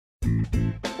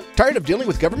Tired of dealing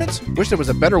with governments? Wish there was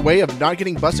a better way of not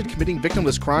getting busted committing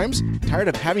victimless crimes? Tired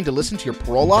of having to listen to your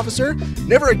parole officer?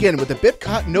 Never again with the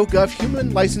BitCot NoGov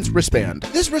human license wristband.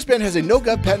 This wristband has a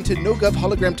NoGov patented NoGov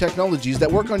hologram technologies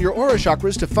that work on your aura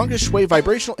chakras to feng shui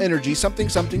vibrational energy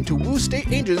something to woo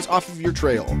state agents off of your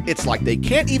trail. It's like they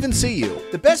can't even see you.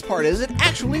 The best part is it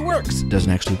actually works.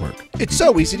 Doesn't actually work. It's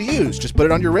so easy to use. Just put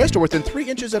it on your wrist or within 3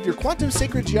 inches of your quantum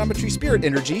sacred geometry spirit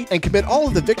energy and commit all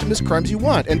of the victimless crimes you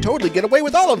want and totally get away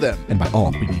with all of them. And by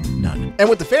all, we mean none. And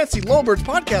with the fancy Lolberts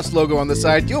podcast logo on the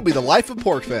side, you'll be the life of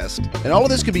Porkfest. And all of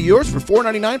this could be yours for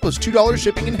 $4.99 plus $2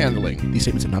 shipping and handling. These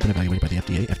statements have not been evaluated by the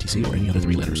FDA, FTC, or any other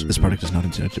 3 letters. This product is not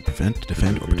intended to prevent,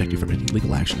 defend, or protect you from any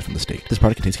legal actions from the state. This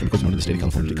product contains chemicals known in the state of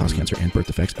California to cause cancer and birth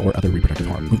defects or other reproductive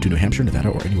harm. Move to New Hampshire, Nevada,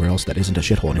 or anywhere else that isn't a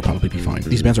shithole and you'll probably be fine.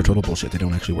 These bans are total bullshit. They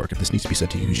don't actually work. If this needs to be said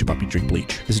to you, you should probably drink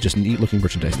bleach. This is just neat looking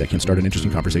merchandise that can start an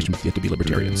interesting conversation with yet-to-be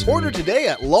libertarians. Order today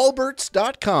at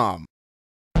Lolberts.com.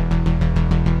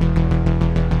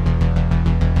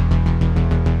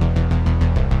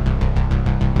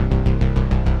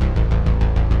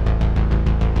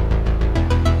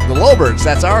 The Lolberts,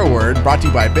 that's our word, brought to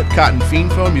you by BitCot and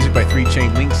Fiendphone, music by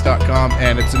 3chainlinks.com,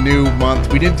 and it's a new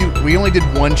month. We only did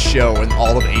one show in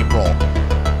all of April.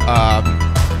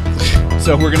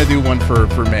 So we're gonna do one for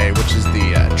May, which is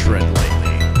the trend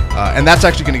lately. And that's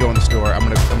actually gonna go in the store. I'm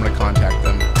gonna contact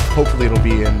them. Hopefully it'll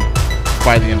be in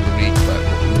by the end of the week, but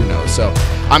who knows. So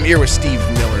I'm here with Steve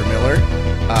Miller.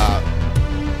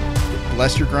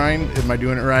 Bless your grind. Am I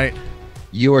doing it right?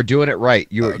 You are doing it right.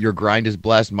 Your grind is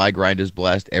blessed. My grind is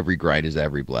blessed. Every grind is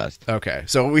every blessed. Okay.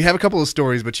 So we have a couple of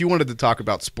stories, but you wanted to talk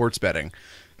about sports betting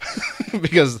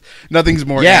because nothing's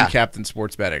more handicapped than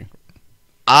sports betting.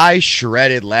 I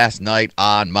shredded last night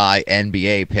on my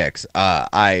NBA picks.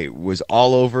 I was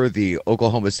all over the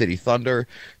Oklahoma City Thunder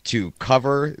to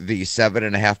cover the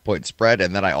 7.5 point spread,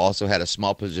 and then I also had a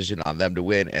small position on them to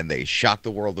win, and they shocked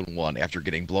the world and won after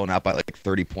getting blown out by like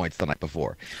 30 points the night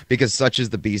before, because such is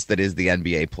the beast that is the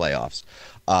NBA playoffs.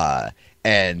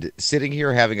 And sitting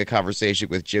here having a conversation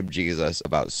with Jim Jesus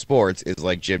about sports is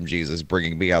like Jim Jesus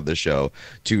bringing me on the show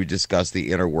to discuss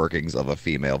the inner workings of a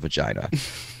female vagina.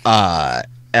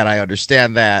 And I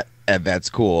understand that, and that's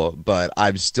cool, but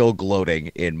I'm still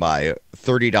gloating in my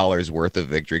 $30 worth of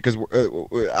victory because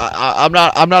I'm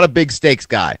not a big stakes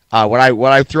guy. When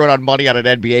I throw down money on an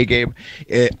NBA game,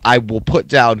 I will put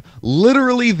down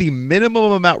literally the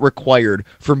minimum amount required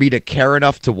for me to care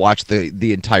enough to watch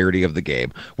the entirety of the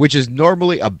game, which is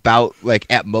normally about like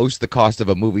at most the cost of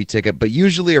a movie ticket, but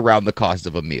usually around the cost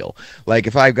of a meal. Like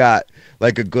if I've got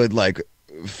like a good like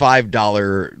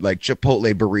 $5 like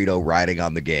Chipotle burrito riding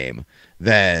on the game,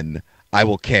 then I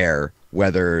will care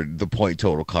whether the point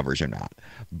total covers or not.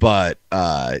 But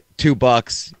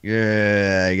 $2,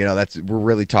 we're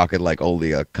really talking like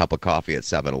only a cup of coffee at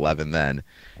 7-Eleven then,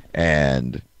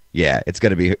 and yeah, it's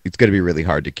gonna be really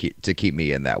hard to keep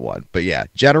me in that one. But yeah,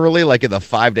 generally like in the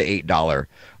 $5 to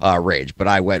 $8 range. But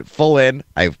I went full in.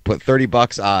 I put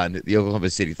 $30 on the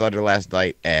Oklahoma City Thunder last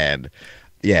night, and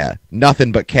yeah,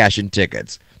 nothing but cash and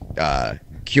tickets.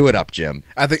 Cue it up, Jim.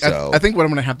 I think what I'm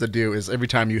gonna have to do is every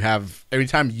time you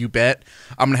bet,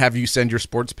 I'm gonna have you send your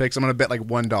sports picks. I'm gonna bet like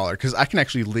 $1 because I can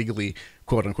actually legally,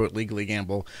 quote unquote, legally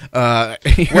gamble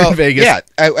here in Vegas. Yeah,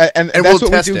 and that's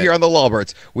what we do here on the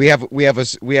Lolberts. We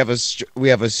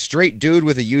have a straight dude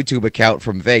with a YouTube account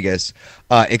from Vegas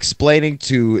explaining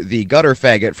to the gutter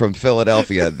faggot from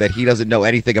Philadelphia that he doesn't know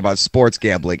anything about sports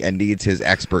gambling and needs his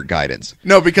expert guidance.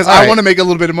 No, because I want to make a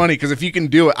little bit of money. Because if you can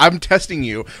do it, I'm testing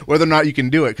you whether or not you can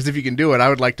do it. Because if you can do it, I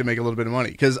would like to make a little bit of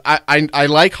money. Because I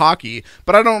like hockey,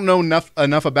 but I don't know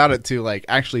enough about it to like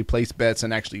actually place bets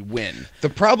and actually win. The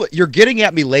problem you're getting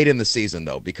at me late in the season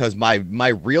though, because my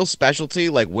real specialty,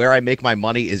 like where I make my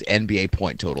money, is NBA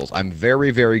point totals. I'm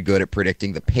very, very good at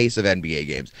predicting the pace of NBA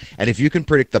games, and if you can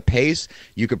predict the pace,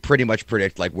 you could pretty much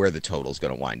predict like where the total's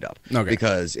going to wind up. Okay.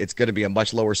 Because it's going to be a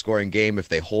much lower scoring game if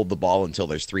they hold the ball until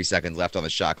there's 3 seconds left on the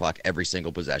shot clock every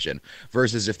single possession,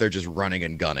 versus if they're just running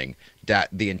and gunning that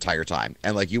the entire time.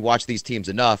 And like you watch these teams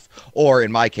enough, or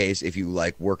in my case, if you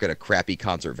like work at a crappy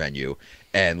concert venue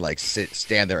and like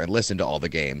stand there and listen to all the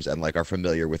games and like are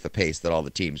familiar with the pace that all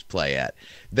the teams play at,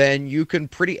 then you can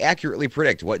pretty accurately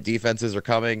predict what defenses are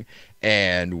coming,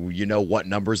 and you know what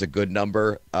number's a good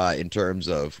number in terms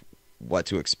of what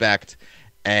to expect,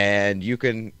 and you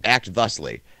can act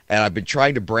thusly. And I've been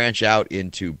trying to branch out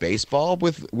into baseball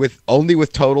with only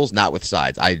with totals, not with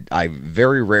sides. I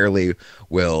very rarely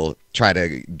will try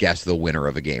to guess the winner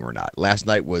of a game or not. Last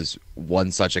night was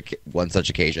one such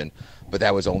occasion, but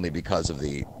that was only because of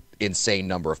the insane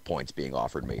number of points being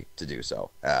offered me to do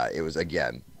so. It was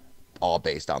again all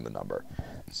based on the number.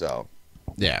 So,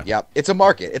 yeah, it's a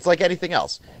market. It's like anything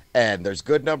else. And there's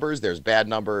good numbers, there's bad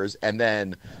numbers, and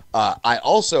then I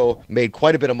also made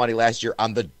quite a bit of money last year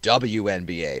on the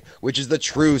WNBA, which is the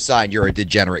true sign you're a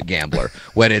degenerate gambler.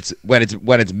 when it's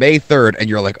May 3rd and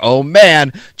you're like, oh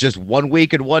man, just 1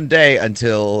 week and 1 day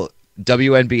until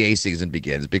WNBA season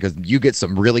begins, because you get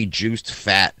some really juiced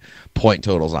fat point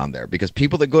totals on there, because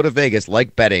people that go to Vegas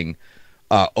like betting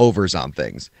overs on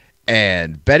things,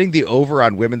 and betting the over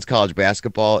on women's college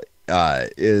basketball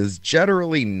is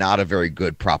generally not a very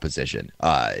good proposition.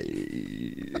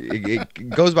 It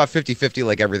goes about 50-50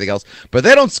 like everything else, but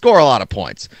they don't score a lot of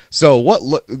points. So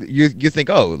you think,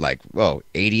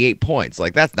 88 points,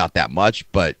 like that's not that much,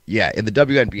 but yeah, in the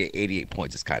WNBA, 88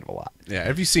 points is kind of a lot. Yeah,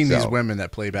 if you've seen these women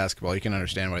that play basketball, you can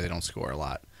understand why they don't score a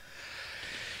lot.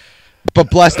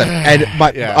 But bless them.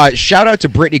 And shout out to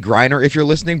Brittany Griner if you're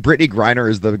listening. Brittany Griner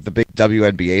is the big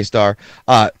WNBA star.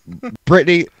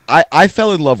 Brittany, I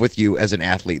fell in love with you as an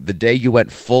athlete the day you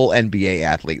went full NBA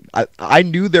athlete. I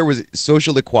knew there was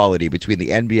social equality between the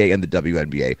NBA and the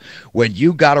WNBA when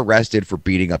you got arrested for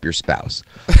beating up your spouse.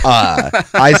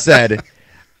 I said,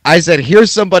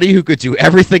 here's somebody who could do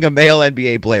everything a male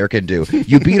NBA player can do.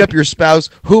 You beat up your spouse,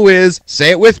 who is,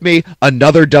 say it with me,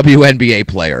 another WNBA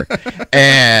player.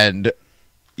 And,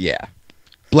 yeah,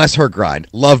 bless her grind.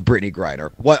 Love Brittany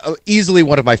Griner. Easily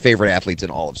one of my favorite athletes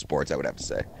in all of sports, I would have to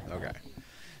say. Okay.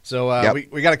 So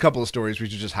we got a couple of stories. We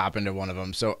should just hop into one of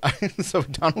them. So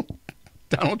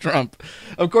Donald Trump,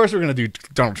 of course we're going to do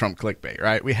Donald Trump clickbait,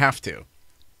 right? We have to.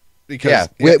 Because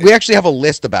we actually have a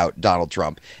list about Donald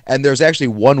Trump, and there's actually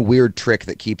one weird trick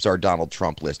that keeps our Donald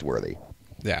Trump list worthy.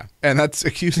 Yeah, and that's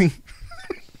accusing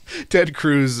Ted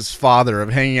Cruz's father of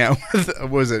hanging out with,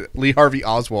 what was it, Lee Harvey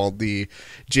Oswald, the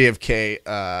JFK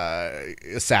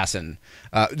assassin.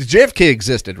 JFK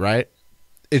existed, right?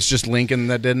 It's just Lincoln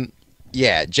that didn't?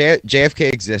 Yeah,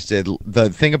 JFK existed. The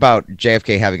thing about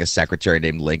JFK having a secretary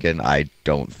named Lincoln, I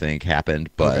don't think happened,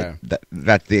 but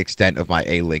that's the extent of my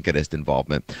Lincolnist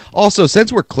involvement. Also,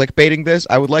 since we're clickbaiting this,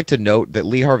 I would like to note that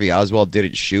Lee Harvey Oswald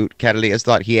didn't shoot Kennedy as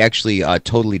thought. He actually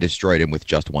totally destroyed him with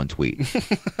just one tweet.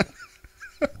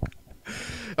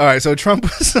 All right, so Trump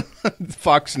was on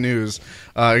Fox News.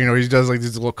 He does like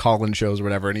these little call-in shows or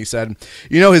whatever, and he said,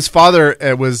 his father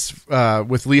was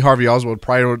with Lee Harvey Oswald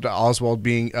prior to Oswald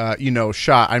being,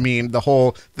 shot. I mean,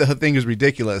 the thing is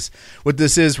ridiculous. What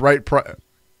this is right prior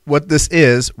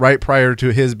to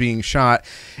his being shot,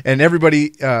 and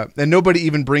everybody and nobody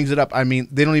even brings it up. I mean,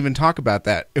 they don't even talk about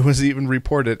that. It was even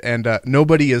reported, and no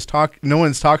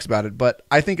one talks about it. But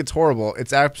I think it's horrible.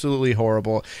 It's absolutely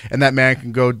horrible, and that man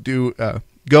can go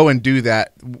and do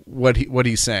that. What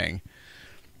he's saying.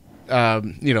 A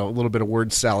little bit of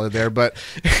word salad there, but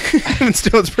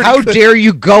still, it's pretty. How good. dare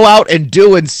you go out and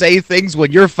do and say things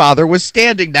when your father was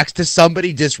standing next to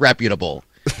somebody disreputable?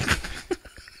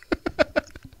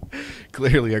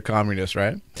 Clearly a communist,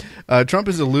 right? Trump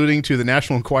is alluding to the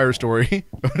National Enquirer story.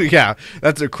 Yeah,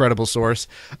 that's a credible source.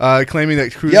 Claiming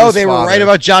that Cruz's they were right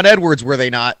about John Edwards, were they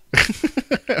not?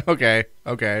 Okay.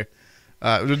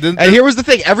 And here was the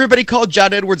thing. Everybody called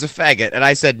John Edwards a faggot, and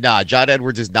I said, nah, John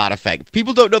Edwards is not a faggot.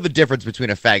 People don't know the difference between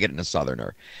a faggot and a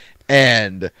Southerner.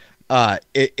 And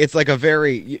it's like a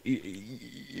very...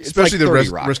 Especially like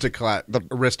the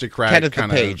aristocrat Kenneth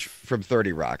kind Page from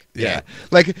 30 Rock. Yeah.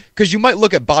 Like, because you might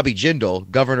look at Bobby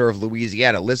Jindal, governor of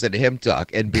Louisiana, listen to him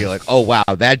talk and be like, oh, wow,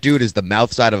 that dude is the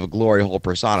mouth side of a glory hole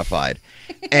personified.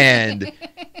 And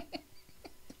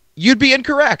you'd be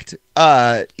incorrect.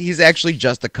 He's actually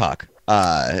just a cuck.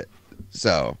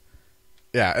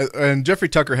 Yeah, and Jeffrey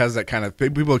Tucker has that kind of...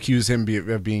 People accuse him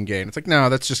of being gay, and it's like, no,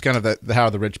 that's just kind of how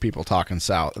the rich people talk in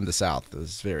the South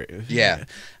is very... Yeah.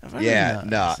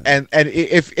 No. And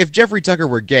if Jeffrey Tucker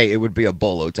were gay, it would be a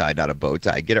bolo tie, not a bow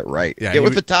tie. Get it right. Yeah, Get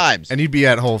with the times. And he'd be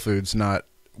at Whole Foods, not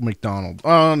McDonald's.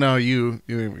 Oh, no, you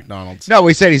McDonald's. No,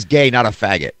 we said he's gay, not a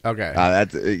faggot. Okay.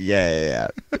 That's yeah.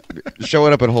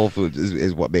 Showing up at Whole Foods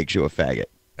is what makes you a faggot.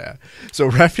 Yeah. So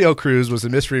Rafael Cruz was a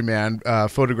mystery man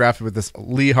photographed with this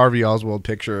Lee Harvey Oswald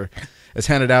picture as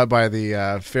handed out by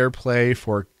the Fair Play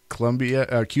for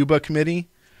Cuba Committee,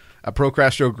 a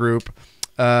pro-Castro group.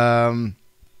 Cruz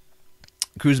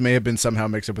may have been somehow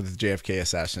mixed up with the JFK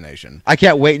assassination. I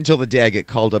can't wait until the day I get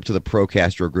called up to the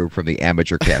pro-Castro group from the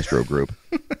amateur Castro group.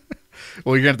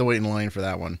 Well, you're going to have to wait in line for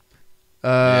that one.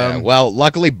 Well,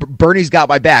 luckily, Bernie's got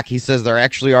my back. He says there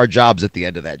actually are jobs at the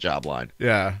end of that job line.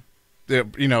 Yeah.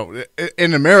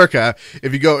 In America,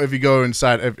 if you go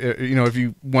inside, if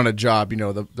you want a job,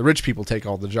 the rich people take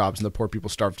all the jobs and the poor people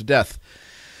starve to death.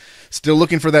 Still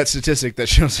looking for that statistic that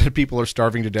shows that people are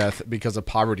starving to death because of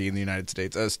poverty in the United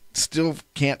States. I still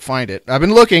can't find it. I've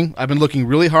been looking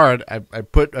really hard. I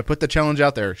put the challenge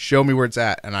out there. Show me where it's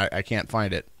at, and I can't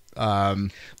find it.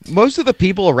 Most of the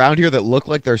people around here that look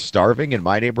like they're starving in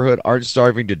my neighborhood aren't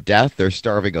starving to death. They're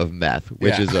starving of meth,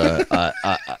 which is a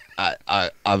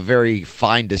very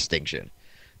fine distinction.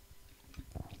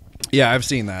 Yeah, I've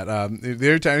seen that.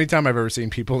 Anytime I've ever seen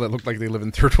people that look like they live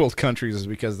in third world countries is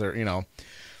because they're,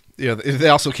 they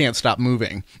also can't stop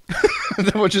moving,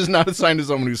 which is not a sign of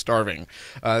someone who's starving.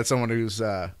 It's someone who's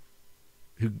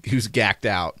gacked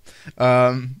out.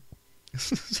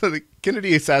 So the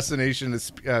Kennedy assassination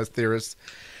theorists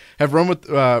have run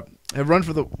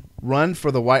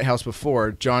for the White House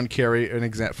before. John Kerry,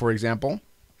 for example,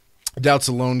 doubts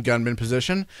a lone gunman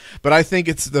position, but I think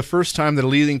it's the first time that a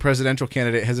leading presidential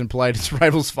candidate has implied his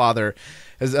rival's father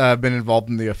has been involved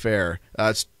in the affair.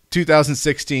 It's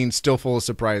 2016, still full of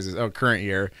surprises. Oh, current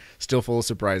year, still full of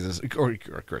surprises. Of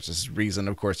course, this is reason.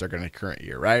 Of course, they're going to current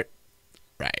year, right?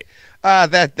 Right.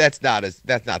 That's not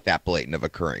that blatant of a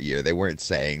current year. They weren't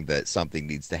saying that something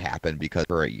needs to happen because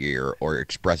current year or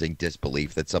expressing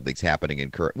disbelief that something's happening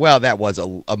in current. Well, that was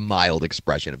a mild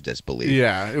expression of disbelief.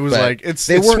 Yeah, it was like it's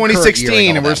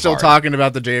 2016 and we're still talking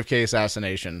about the JFK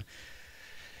assassination.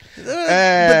 But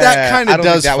that kind of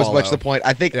does. That was much the point.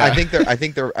 I think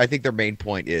their main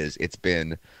point is it's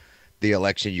been the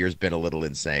election year's been a little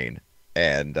insane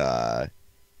and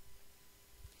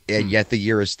yet the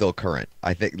year is still current.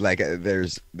 I think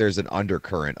there's an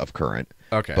undercurrent of current.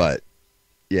 Okay. But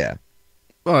yeah.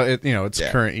 Well, it's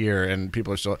current year and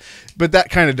people are still, but that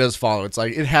kind of does follow. It's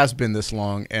like it has been this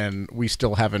long and we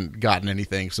still haven't gotten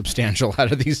anything substantial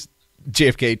out of these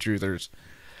JFK truthers.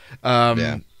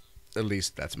 At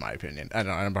least that's my opinion. I don't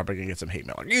know. I'm probably gonna get some hate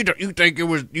mail. Like, you think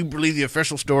you believe the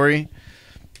official story?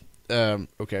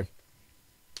 Okay.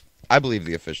 I believe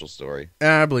the official story.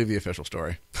 I believe the official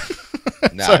story.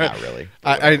 No, not really.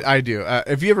 I do.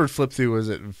 If you ever flip through, was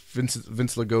it Vince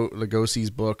Lugosi's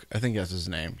book? I think that's his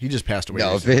name. He just passed away.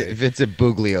 No, Vincent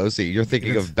Bugliosi. You're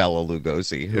thinking of Bela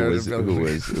Lugosi, who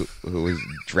was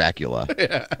Dracula.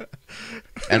 Yeah.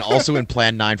 And also in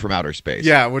Plan 9 from Outer Space.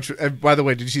 Yeah, which, by the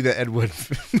way, did you see the Ed Wood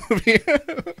movie?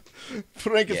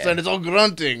 Frankenstein is all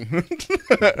grunting.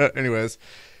 Anyways,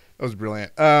 that was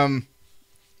brilliant.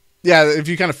 Yeah, if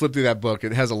you kind of flip through that book,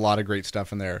 it has a lot of great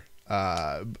stuff in there.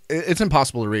 It's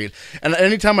impossible to read. And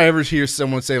anytime I ever hear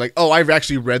someone say like, "Oh, I've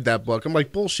actually read that book," I'm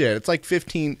like, "Bullshit." It's like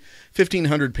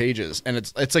 1,500 pages, and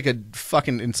it's like a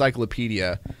fucking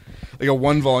encyclopedia, like a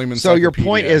one-volume encyclopedia. So your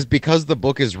point is because the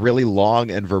book is really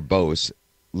long and verbose,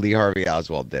 Lee Harvey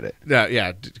Oswald did it.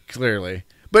 Yeah, clearly.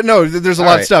 But no, there's a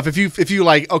lot of stuff. If you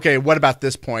like, okay, what about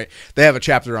this point? They have a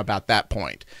chapter about that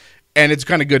point. And it's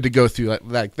kind of good to go through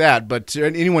like that. But to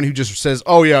anyone who just says,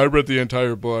 "Oh yeah, I read the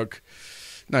entire book,"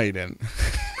 no, you didn't.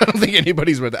 I don't think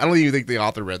anybody's read that. I don't even think the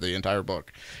author read the entire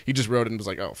book. He just wrote it and was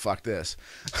like, "Oh, fuck this."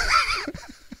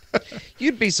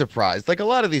 You'd be surprised. Like a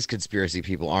lot of these conspiracy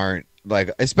people aren't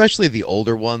like, especially the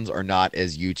older ones are not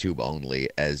as YouTube only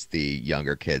as the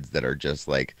younger kids that are just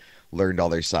like learned all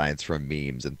their science from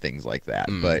memes and things like that.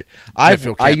 But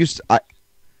I used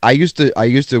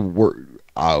to work.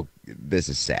 Oh, this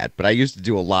is sad, but I used to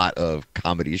do a lot of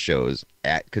comedy shows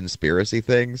at conspiracy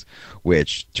things,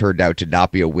 which turned out to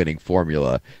not be a winning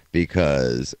formula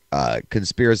because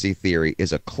conspiracy theory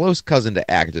is a close cousin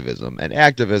to activism, and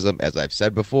activism, as I've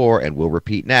said before and will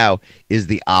repeat now, is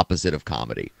the opposite of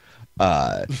comedy.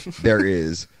 There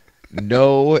is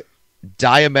no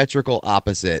diametrical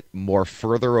opposite more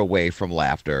further away from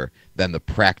laughter than the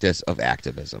practice of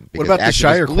activism. What about the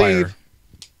Shire Choir?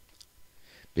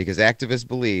 Because activists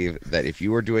believe that if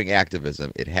you are doing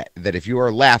activism, that if you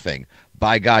are laughing,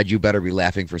 by God, you better be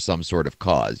laughing for some sort of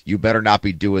cause. You better not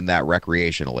be doing that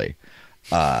recreationally.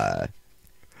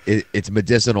 It's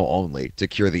medicinal only to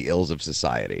cure the ills of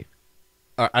society.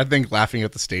 I think laughing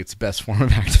at the state's best form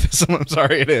of activism. I'm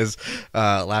sorry, it is.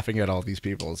 Laughing at all these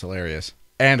people is hilarious,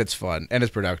 and it's fun, and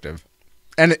it's productive,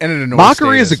 and it annoys.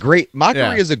 Mockery is a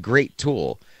great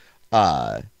tool,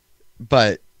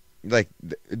 but. Like,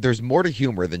 there's more to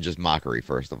humor than just mockery,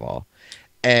 first of all.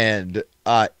 And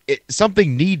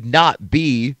something need not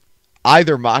be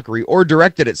either mockery or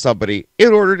directed at somebody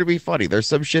in order to be funny. There's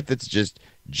some shit that's just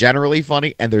generally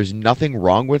funny, and there's nothing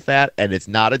wrong with that, and it's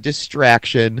not a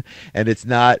distraction, and it's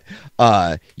not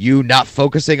you not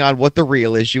focusing on what the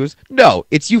real issue is. No,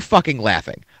 it's you fucking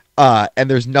laughing. And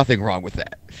there's nothing wrong with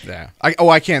that. Yeah.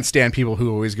 I can't stand people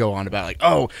who always go on about like,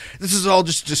 oh, this is all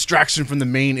just distraction from the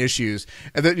main issues,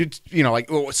 and that like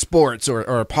sports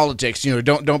or politics.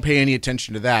 Don't pay any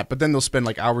attention to that. But then they'll spend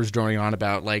like hours droning on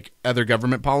about like other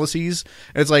government policies.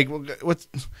 And it's like,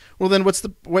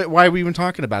 why are we even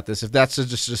talking about this if that's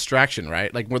just a distraction,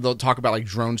 right? Like where they'll talk about like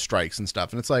drone strikes and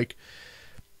stuff, and it's like.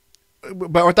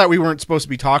 But I thought we weren't supposed to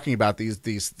be talking about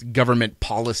these government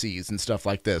policies and stuff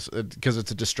like this because it's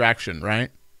a distraction,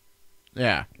 right?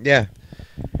 Yeah. Yeah.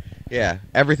 Yeah.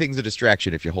 Everything's a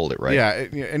distraction if you hold it right. Yeah.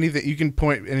 Anything you can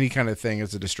point any kind of thing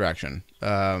as a distraction.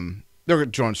 There are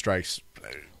drone strikes.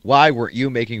 Why weren't you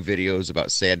making videos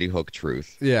about Sandy Hook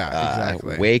truth? Yeah.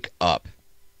 Exactly. Wake up.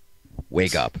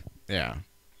 Wake up. Yeah.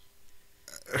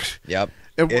 Yep.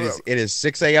 It is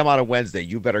 6 a.m. on a Wednesday.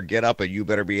 You better get up and you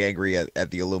better be angry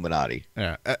at the Illuminati.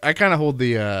 Yeah, I kind of hold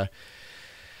the.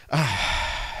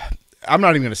 I'm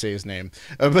not even going to say his name,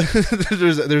 but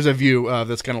there's a view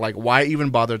that's kind of like, why even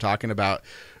bother talking about,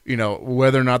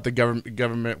 whether or not the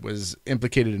government was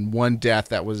implicated in one death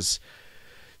that was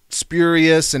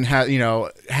spurious and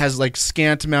has like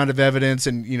scant amount of evidence,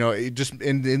 and it just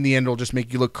in the end will just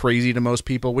make you look crazy to most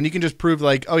people when you can just prove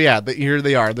like, oh yeah, here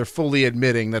they are, they're fully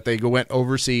admitting that they went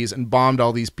overseas and bombed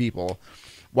all these people.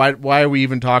 Why are we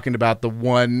even talking about the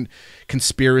one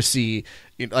conspiracy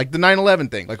like the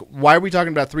 9/11 thing? Like, why are we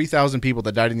talking about 3,000 people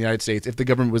that died in the United States if the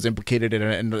government was implicated in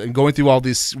it, and going through all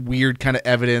this weird kind of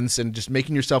evidence and just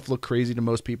making yourself look crazy to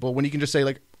most people when you can just say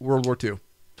like World War II,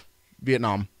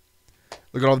 Vietnam.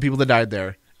 Look at all the people that died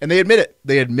there. And they admit it.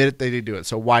 They admit they did do it.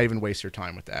 So why even waste your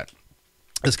time with that?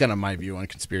 That's kind of my view on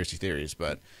conspiracy theories,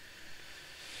 but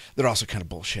they're also kind of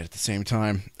bullshit at the same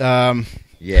time.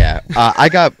 Yeah. I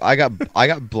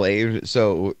got blamed.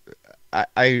 So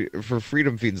I for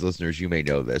Freedom Fiends listeners, you may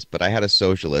know this, but I had a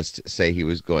socialist say he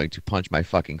was going to punch my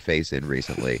fucking face in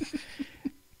recently.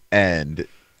 And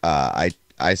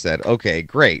I said, okay,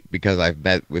 great, because I've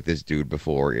met with this dude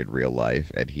before in real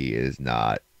life, and he is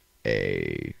not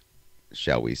a,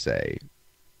 shall we say,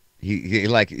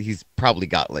 he's probably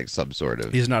got like some sort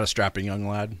of. He's not a strapping young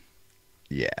lad.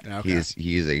 Yeah, okay.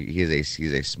 he's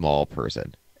a small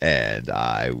person, and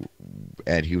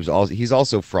he's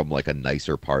also from like a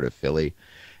nicer part of Philly,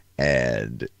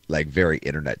 and like very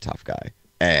internet tough guy.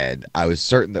 And I was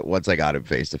certain that once I got him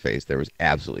face to face, there was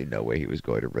absolutely no way he was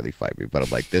going to really fight me. But I'm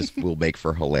like, this will make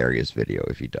for hilarious video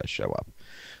if he does show up.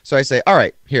 So I say, all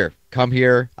right, come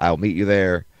here. I'll meet you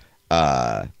there.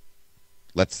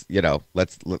 Let's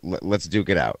duke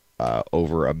it out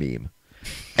over a meme.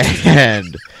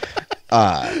 And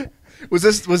was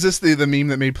this the meme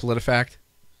that made PolitiFact?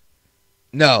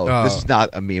 No, this is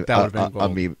not a meme. That would have been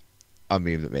gold. A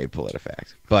meme that made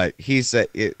PolitiFact. But he said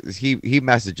he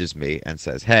messages me and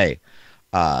says, "Hey,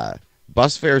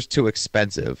 bus fare's too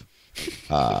expensive.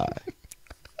 Can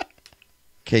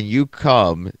you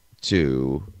come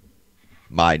to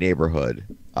my neighborhood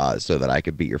so that I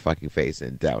can beat your fucking face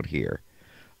in down here?"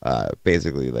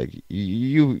 Basically, like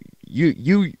you've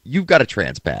got a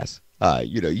trans pass.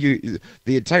 The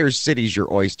entire city's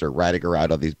your oyster, riding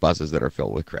around on these buses that are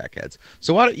filled with crackheads.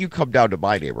 So why don't you come down to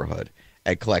my neighborhood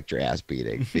and collect your ass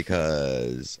beating,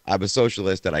 because I'm a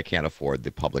socialist and I can't afford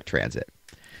the public transit.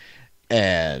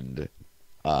 And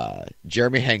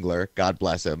Jeremy Hengler, God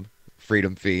bless him,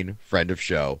 Freedom Fiend, friend of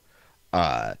show,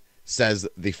 says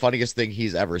the funniest thing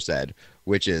he's ever said,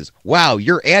 which is, "Wow,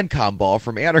 you're Ancom Ball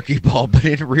from Anarchy Ball, but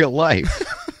in real life."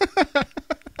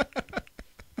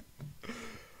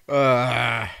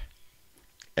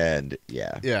 And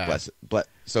yeah.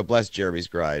 Bless Jeremy's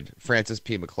grind. Francis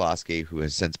P. McCloskey, who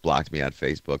has since blocked me on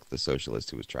Facebook, the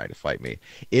socialist who was trying to fight me,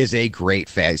 is a great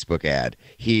Facebook ad.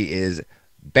 He is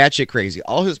batshit crazy.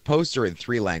 All his posts are in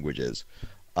 3 languages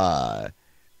to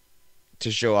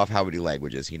show off how many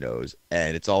languages he knows.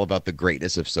 And it's all about the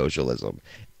greatness of socialism.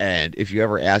 And if you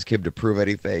ever ask him to prove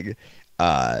anything,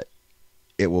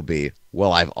 it will be,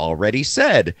 well, I've already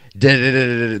said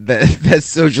that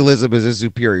socialism is a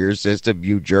superior system,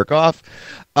 you jerk off.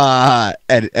 And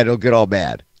it'll get all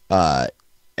mad.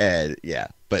 And yeah,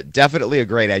 but definitely a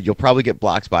great ad. You'll probably get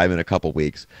blocked by him in a couple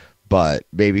weeks, but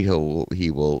maybe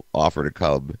he will offer to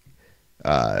come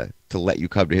to let you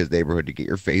come to his neighborhood to get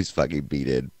your face fucking beat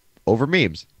in over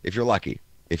memes if you're lucky.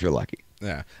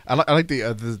 Yeah, I like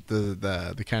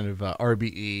the kind of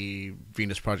RBE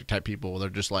Venus Project type people. They're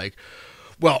just like,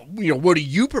 well, what do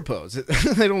you propose?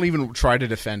 They don't even try to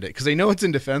defend it because they know it's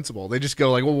indefensible. They just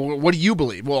go like, well, what do you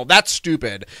believe? Well, that's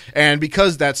stupid, and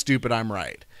because that's stupid, I'm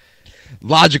right.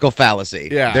 Logical fallacy.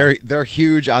 Yeah, they're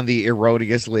huge on the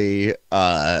erroneously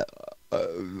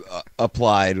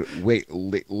applied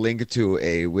link to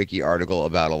a wiki article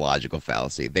about a logical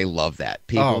fallacy. They love that.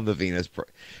 People in the Venus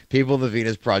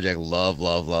Project love.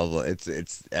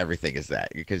 It's everything is that,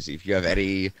 because if you have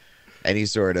any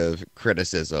sort of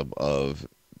criticism of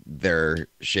their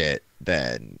shit,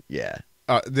 then yeah,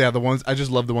 the ones I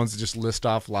just love, the ones that just list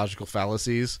off logical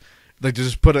fallacies. Like, to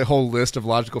just put a whole list of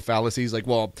logical fallacies. Like,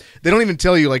 well, they don't even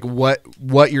tell you like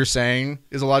what you're saying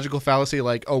is a logical fallacy.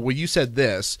 Like, oh, well, you said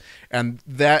this, and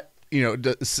that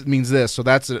means this, so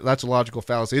that's a logical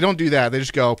fallacy. They don't do that. They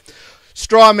just go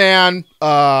straw man,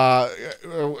 false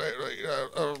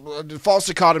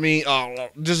dichotomy.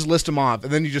 Just list them off,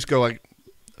 and then you just go like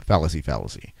fallacy,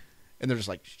 and they're just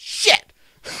like shit.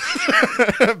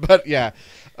 But yeah,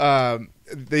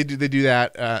 they do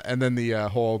that, and then the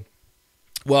whole.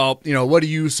 Well, what do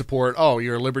you support? Oh,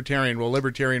 you're a libertarian. Well,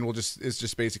 libertarian is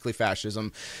just basically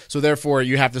fascism. So therefore,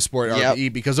 you have to support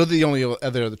RBE because they're the only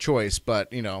other choice. But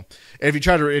if you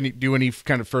try to do any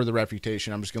kind of further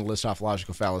refutation, I'm just going to list off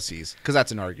logical fallacies because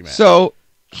that's an argument. So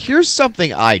here's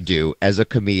something I do as a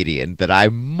comedian that I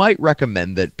might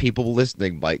recommend that people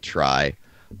listening might try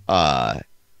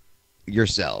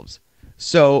yourselves.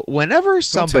 So whenever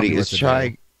somebody is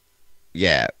trying,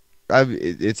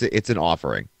 it's an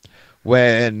offering.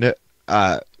 When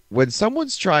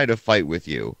someone's trying to fight with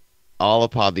you all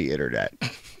upon the internet,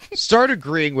 start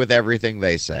agreeing with everything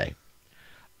they say.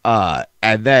 And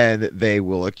then they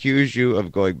will accuse you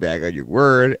of going back on your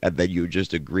word, and then you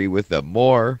just agree with them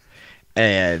more.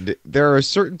 And there are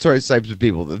certain types of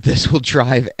people that this will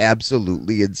drive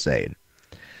absolutely insane.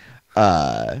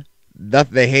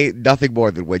 They hate nothing more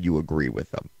than when you agree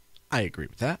with them. I agree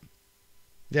with that.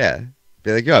 Yeah.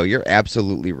 Be like, oh, you're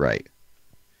absolutely right.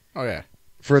 Oh, yeah.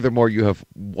 Furthermore, you have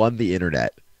won the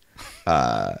internet.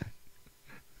 And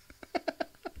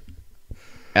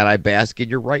I bask in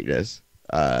your rightness.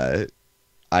 I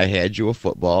hand you a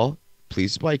football.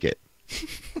 Please spike it.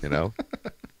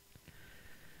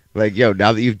 Like,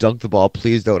 now that you've dunked the ball,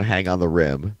 please don't hang on the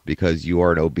rim because you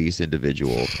are an obese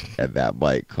individual, and that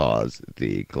might cause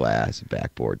the glass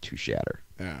backboard to shatter.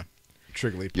 Yeah.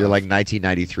 Triggly. You're like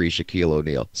 1993 Shaquille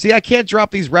O'Neal. See, I can't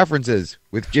drop these references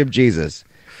with Jim Jesus.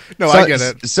 No, I get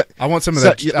it. I want some of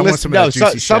that. I want some of that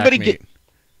juicy somebody Shaq meat.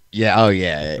 Yeah. Oh,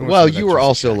 yeah. Well, you were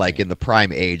also like in the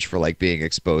prime age for like being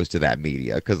exposed to that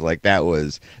media, because like that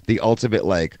was the ultimate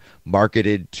like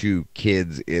marketed to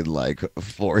kids in like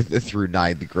 4th through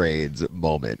 9th grades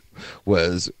moment.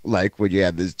 Was like when you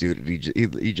have this dude and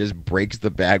he just breaks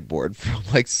the backboard from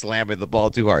like slamming the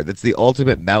ball too hard. That's the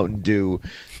ultimate Mountain Dew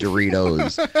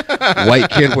Doritos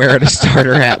white kid wearing a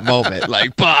starter hat moment.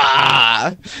 Like,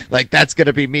 bah! Like that's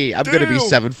gonna be me. I'm gonna be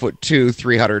 7'2",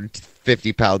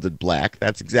 350 pounds in black.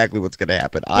 That's exactly what's gonna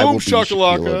happen. I will be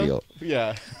Shaquille O'Neal.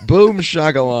 Yeah. Boom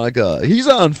shakalaka. He's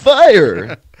on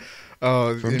fire.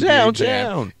 From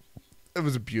downtown. It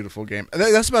was a beautiful game.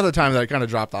 That's about the time that I kind of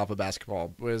dropped off of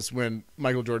basketball, was when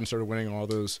Michael Jordan started winning all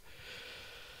those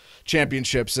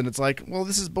championships, and it's like, well,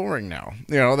 this is boring now.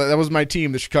 That was my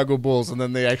team, the Chicago Bulls, and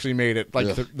then they actually made it.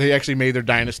 Like they actually made their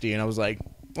dynasty, and I was like,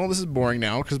 well, this is boring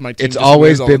now because my team. It's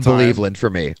always been Cleveland for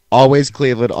me. Always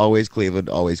Cleveland, always Cleveland,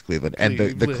 always Cleveland. And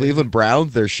the Cleveland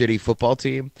Browns, their shitty football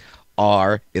team,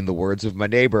 are, in the words of my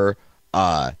neighbor,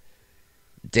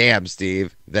 damn,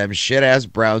 Steve, them shit ass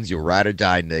Browns, you ride or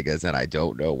die niggas, and I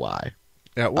don't know why.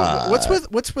 Yeah, what's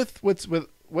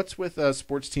with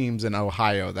sports teams in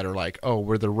Ohio that are like, oh,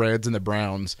 we're the Reds and the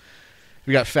Browns.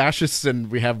 We got fascists and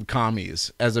we have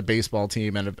commies as a baseball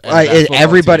team and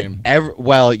everybody. Team.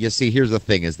 Well, you see, here's the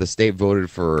thing: is the state voted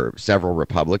for several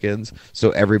Republicans, so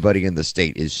everybody in the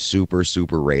state is super,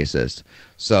 super racist.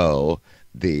 So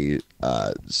the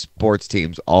sports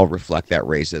teams all reflect that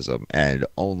racism, and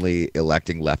only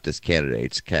electing leftist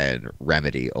candidates can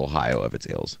remedy Ohio of its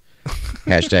ills.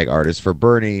 Hashtag artists for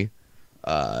Bernie.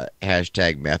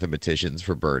 Hashtag mathematicians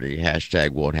for Bernie.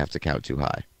 Hashtag won't have to count too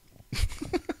high.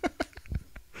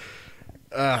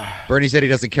 Bernie said he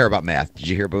doesn't care about math. Did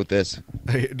you hear about this?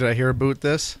 Did I hear about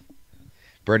this?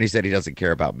 Bernie said he doesn't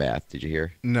care about math. Did you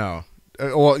hear? No.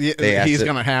 Well, he's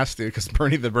going to have to, because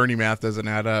the Bernie math doesn't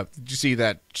add up. Did you see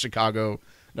that what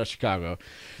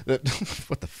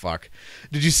the fuck?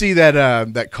 Did you see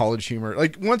that College Humor?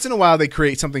 Like, once in a while they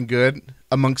create something good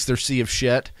amongst their sea of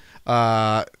shit.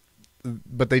 But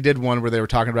they did one where they were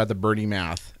talking about the Bernie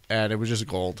math, and it was just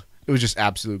gold. It was just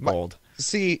absolute gold.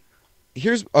 See,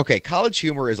 College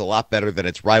Humor is a lot better than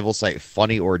its rival site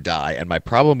Funny or Die, and my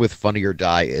problem with Funny or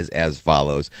Die is as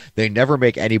follows. They never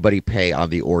make anybody pay on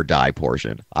the or die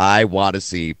portion. I want to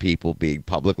see people being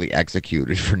publicly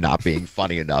executed for not being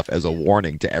funny enough as a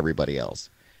warning to everybody else.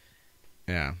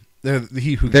 Yeah.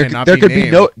 He who There, cannot there be could named.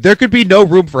 be no there could be no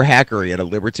room for hackery in a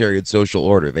libertarian social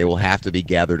order. They will have to be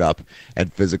gathered up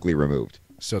and physically removed,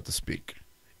 so to speak,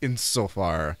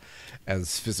 insofar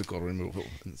as physical removal,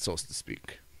 and so to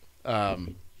speak.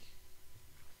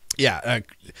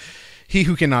 He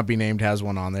who cannot be named has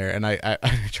one on there, and I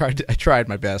tried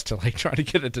my best to like try to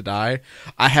get it to die.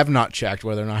 I have not checked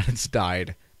whether or not it's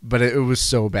died, but it was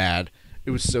so bad.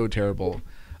 It was so terrible.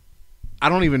 I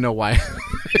don't even know why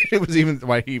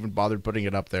why he even bothered putting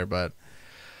it up there, but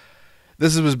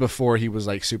this was before he was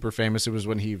like super famous. It was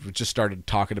when he just started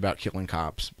talking about killing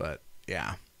cops, but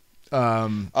yeah.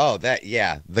 The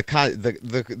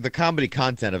comedy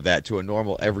content of that to a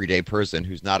normal everyday person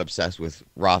who's not obsessed with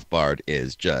Rothbard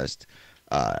is just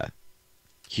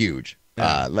huge.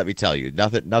 Yeah. Let me tell you,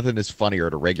 nothing is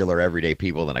funnier to regular everyday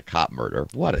people than a cop murder.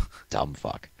 What a dumb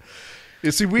fuck. You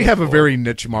see, we have a very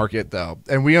niche market, though,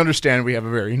 and we understand we have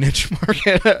a very niche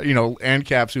market.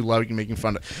 ANCAPs who love making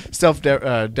fun of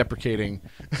self-deprecating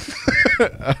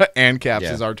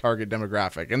ANCAPs is our target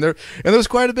demographic, and there's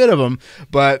quite a bit of them.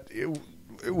 But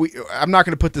I'm not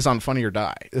going to put this on Funny or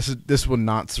Die. This will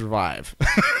not survive.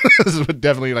 This would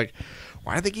definitely like.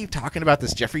 Why do they keep talking about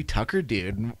this Jeffrey Tucker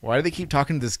dude? Why do they keep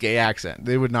talking this gay accent?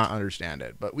 They would not understand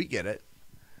it, but we get it.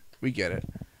 We get it.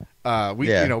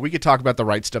 We could talk about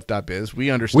TheRightStuff.biz. We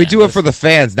understand. We do it for the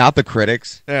fans, not the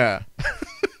critics. Yeah.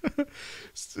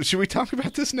 Should we talk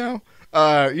about this now?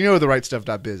 You know what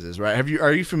TheRightStuff.biz is, right?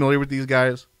 Are you familiar with these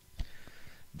guys?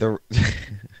 The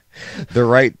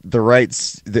right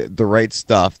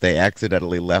stuff. They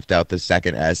accidentally left out the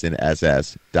second S in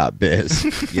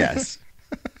SS.biz. Yes.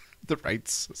 The right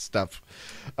stuff.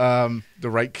 The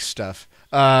right stuff.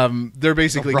 They're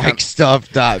basically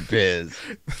TheRightStuff.biz.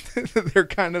 They're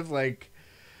kind of like,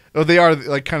 they are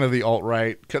like kind of the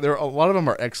alt-right. A lot of them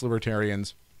are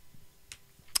ex-libertarians.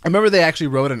 I remember they actually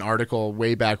wrote an article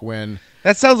way back when.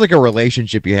 That sounds like a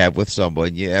relationship you have with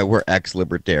someone. Yeah, we're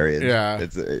ex-libertarians. Yeah.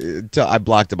 I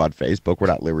blocked them on Facebook. We're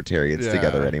not libertarians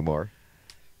together anymore.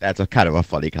 That's a kind of a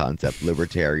funny concept.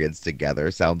 Libertarians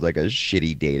together sounds like a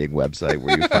shitty dating website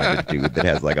where you find a dude that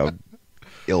has like a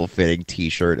ill-fitting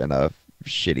T-shirt and a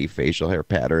shitty facial hair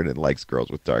pattern and likes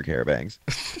girls with dark hair bangs.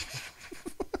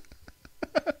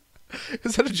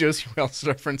 Is that a Josie Wells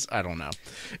reference? I don't know.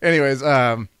 Anyways,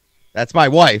 that's my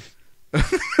wife.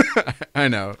 I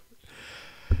know.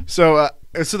 So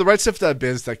the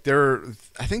RightStuff.biz, like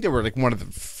I think they were like one of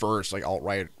the first like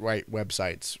alt-right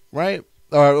websites, right?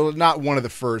 Not one of the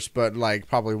first, but like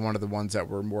probably one of the ones that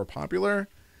were more popular,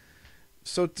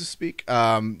 so to speak.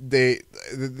 They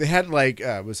had like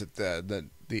was it the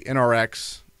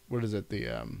NRX? What is it? The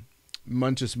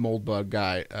Munchus Moldbug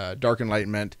guy, Dark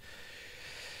Enlightenment.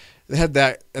 They had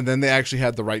that, and then they actually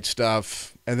had The Right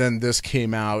Stuff, and then this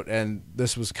came out, and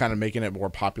this was kind of making it more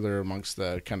popular amongst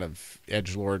the kind of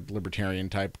edgelord libertarian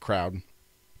type crowd.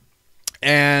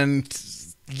 And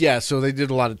yeah, so they did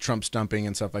a lot of Trump stumping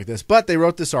and stuff like this. But they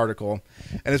wrote this article,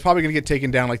 and it's probably going to get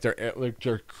taken down like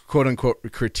their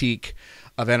quote-unquote critique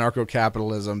of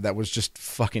anarcho-capitalism that was just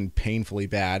fucking painfully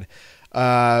bad.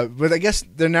 But I guess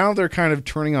they're kind of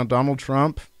turning on Donald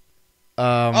Trump.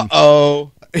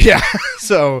 Uh-oh. Yeah,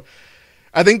 so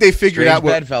I think they figured out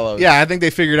what bedfellows. Yeah, I think they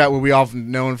figured out what we all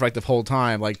known for like the whole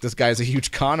time. Like this guy's a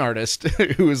huge con artist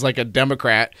who is like a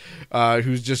Democrat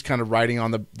who's just kind of riding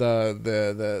on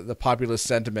the populist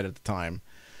sentiment at the time.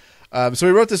 So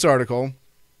he wrote this article.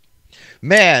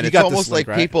 Man, it's almost link,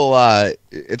 like right? people.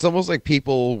 It's almost like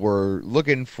people were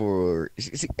looking for.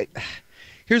 See,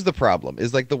 here's the problem: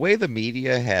 is like the way the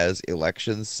media has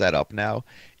elections set up now.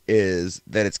 Is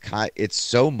that it's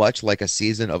so much like a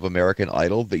season of American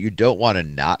Idol that you don't want to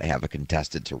not have a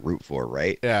contestant to root for,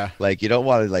 right? Yeah. Like you don't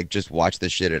want to like just watch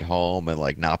this shit at home and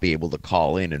like not be able to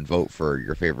call in and vote for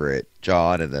your favorite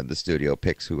John, and then the studio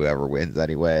picks whoever wins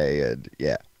anyway, and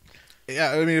yeah.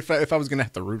 Yeah, I mean, if I was gonna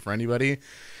have to root for anybody,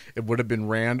 it would have been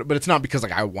Rand. But it's not because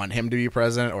like I want him to be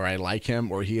president or I like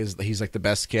him or he's like the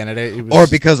best candidate. It was or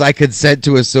because I consent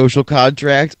to a social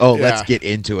contract. Oh, Yeah. let's get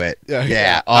into it.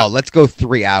 Yeah. Oh, let's go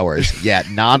 3 hours. Yeah,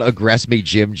 non-aggress me,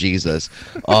 Jim Jesus.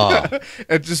 Oh,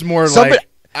 it's just more Somebody- like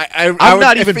I I'm would,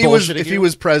 not if even he was bullshitting if he you.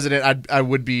 was president, I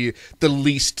would be the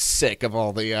least sick of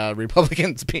all the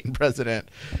Republicans being president.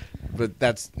 But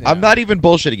that's I'm not even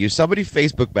bullshitting you. Somebody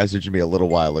Facebook messaged me a little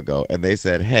while ago, and they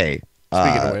said, "Hey,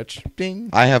 Speaking of which, ding.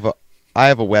 I have a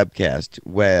webcast.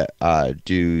 Where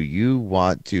do you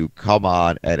want to come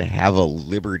on and have a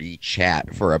Liberty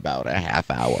chat for about a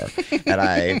half hour?" And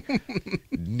I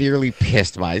nearly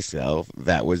pissed myself.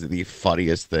 That was the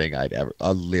funniest thing I'd ever.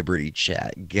 A Liberty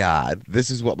chat. God, this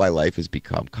is what my life has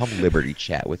become. Come Liberty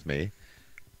chat with me.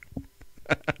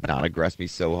 Not aggress me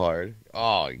so hard.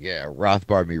 Oh yeah,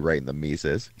 Rothbard me right in the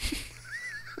Mises.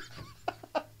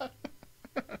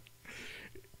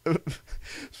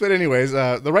 But anyways,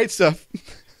 the right stuff,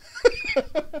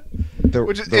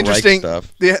 which is The right interesting.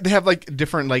 stuff. They have like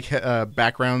different like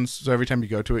backgrounds. So every time you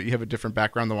go to it, you have a different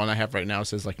background. The one I have right now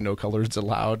says like no colors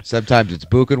allowed. Sometimes it's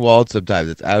Buchenwald, sometimes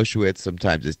it's Auschwitz,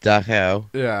 sometimes it's Dachau.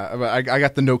 Yeah, but I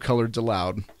got the no colors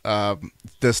allowed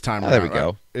this time. There we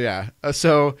go. Yeah.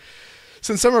 So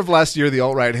since summer of last year, the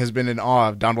alt-right has been in awe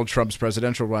of Donald Trump's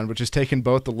presidential run, which has taken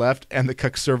both the left and the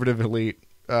conservative elite.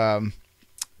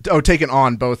 Taken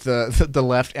on both the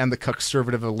left and the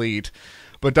conservative elite.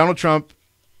 But Donald Trump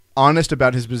honest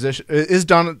about his position? Is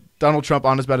Donald Trump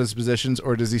honest about his positions,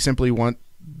 or does he simply want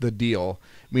the deal?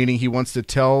 Meaning he wants to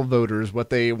tell voters what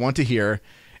they want to hear,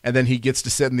 and then he gets to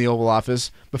sit in the Oval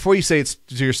Office. Before you say it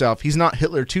to yourself, he's not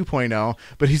Hitler 2.0,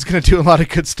 but he's going to do a lot of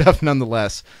good stuff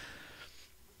nonetheless.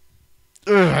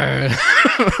 Yeah,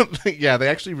 they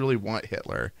actually really want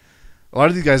Hitler. A lot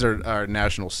of these guys are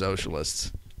National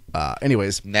Socialists.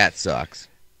 Anyways. That sucks.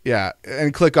 Yeah,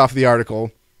 and click off the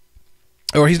article.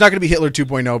 Or he's not going to be Hitler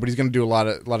 2.0, but he's going to do a lot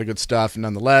of good stuff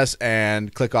nonetheless,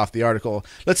 and click off the article.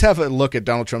 Let's have a look at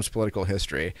Donald Trump's political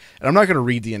history. And I'm not going to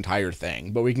read the entire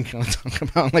thing, but we can kind of talk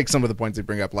about like some of the points they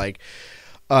bring up. Like,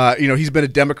 he's been a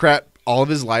Democrat all of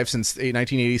his life since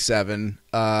 1987.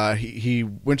 He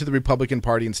went to the Republican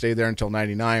Party and stayed there until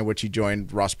 1999, which he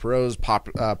joined Ross Perot's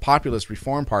Populist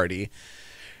Reform Party.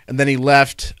 And then he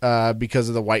left because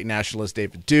of the white nationalist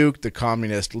David Duke, the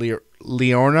communist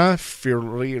Leona,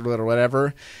 or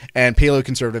whatever, and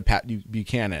paleoconservative Pat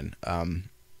Buchanan.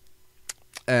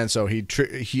 And so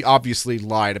he obviously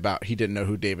lied about he didn't know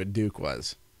who David Duke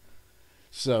was.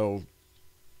 So,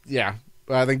 yeah,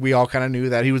 I think we all kind of knew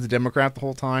that he was a Democrat the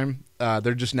whole time.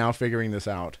 They're just now figuring this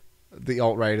out. The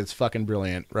alt-right is fucking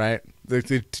brilliant, right? They're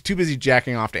too busy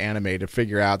jacking off to anime to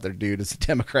figure out their dude is a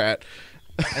Democrat.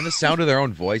 And the sound of their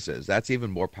own voices. That's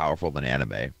even more powerful than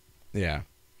anime. Yeah.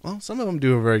 Well, some of them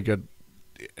do a very good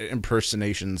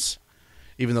impersonations,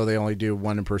 even though they only do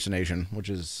one impersonation, which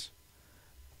is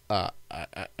a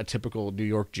typical New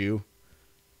York Jew.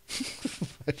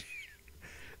 The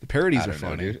parodies are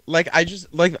funny. Dude. I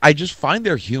just find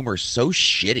their humor so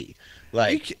shitty.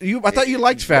 Like I thought you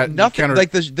liked fat. Nothing. Like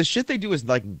the shit they do is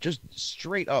like just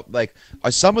straight up. Like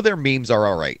some of their memes are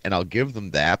all right, and I'll give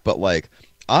them that. But like,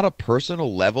 on a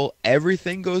personal level,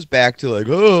 everything goes back to like,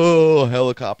 oh,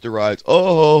 helicopter rides,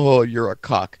 oh, you're a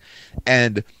cuck.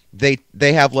 And they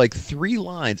have like 3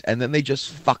 lines, and then they just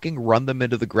fucking run them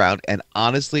into the ground. And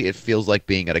honestly, it feels like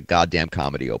being at a goddamn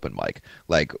comedy open mic.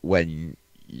 Like when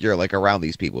you're like around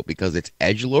these people, because it's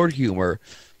edgelord humor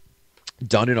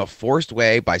done in a forced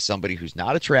way by somebody who's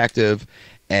not attractive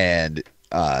and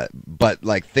but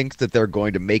like thinks that they're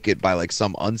going to make it by like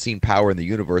some unseen power in the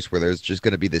universe where there's just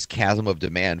going to be this chasm of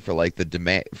demand for like the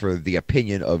demand for the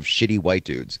opinion of shitty white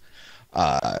dudes.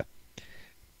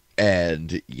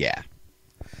 And yeah,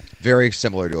 very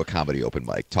similar to a comedy open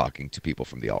mic talking to people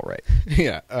from the alt-right.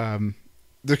 Yeah.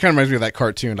 That kind of reminds me of that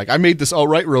cartoon. Like, I made this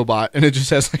alt-right robot, and it just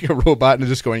has like a robot, and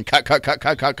it's just going cut, cut, cut,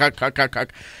 cut, cut, cut, cut, cut,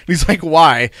 cut. And he's like,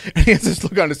 why? And he has this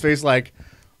look on his face like,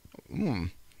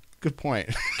 good point.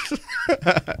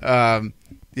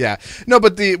 Yeah. No,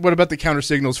 but what about the counter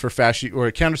signals for fasci,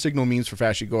 or counter signal memes for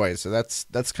fasci goys? So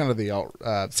that's kind of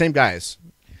the same guys.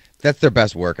 That's their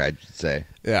best work, I'd say.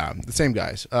 Yeah, the same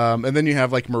guys. And then you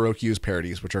have like Moroku's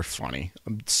parodies, which are funny.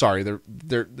 I'm sorry,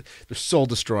 they're soul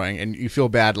destroying, and you feel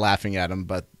bad laughing at them,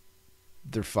 but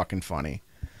they're fucking funny.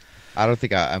 I don't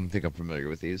think I'm familiar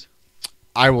with these.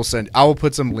 I will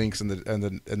put some links in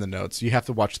the notes. You have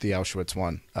to watch the Auschwitz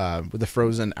one, with the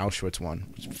frozen Auschwitz one,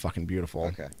 which is fucking beautiful.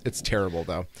 Okay. It's terrible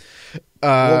though.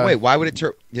 Well, wait, why would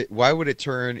it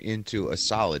turn into a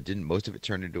solid? Didn't most of it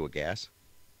turn into a gas?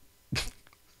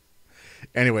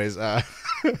 Anyways,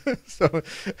 so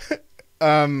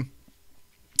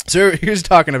here's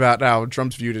talking about how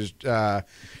Trump's view has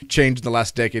changed in the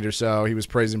last decade or so. He was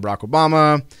praising Barack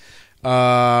Obama.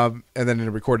 And then in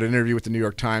a recorded interview with the New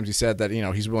York Times, he said that,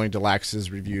 he's willing to lax his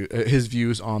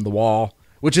views on the wall,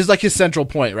 which is like his central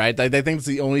point, right? They think it's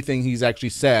the only thing he's actually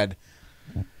said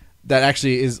that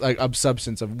actually is like a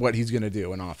substance of what he's going to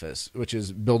do in office, which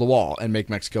is build a wall and make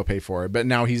Mexico pay for it. But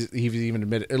now he's even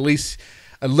admitted, at least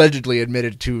allegedly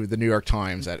admitted to the New York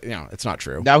Times that, it's not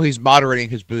true. Now he's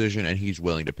moderating his position and he's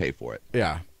willing to pay for it.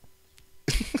 Yeah.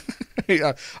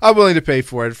 I'm willing to pay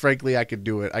for it. Frankly, I could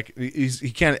do it. He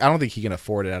can't. I don't think he can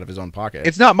afford it out of his own pocket.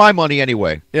 It's not my money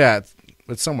anyway. Yeah,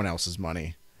 it's someone else's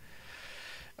money.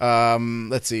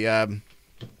 Let's see.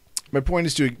 My point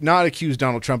is to not accuse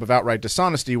Donald Trump of outright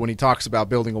dishonesty when he talks about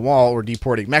building a wall or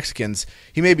deporting Mexicans.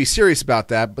 He may be serious about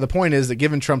that, but the point is that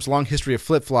given Trump's long history of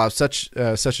flip-flops, such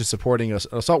as supporting an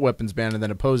assault weapons ban and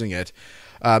then opposing it,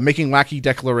 making wacky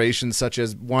declarations such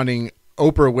as wanting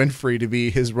Oprah Winfrey to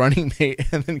be his running mate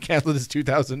and then cancel his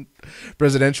 2000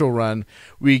 presidential run,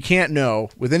 we can't know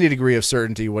with any degree of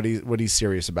certainty what he's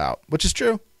serious about, which is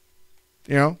true.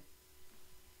 You know?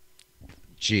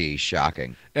 Gee,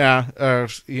 shocking. Yeah,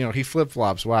 he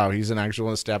flip-flops. Wow, he's an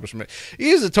actual establishment. He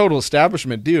is a total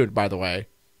establishment dude, by the way.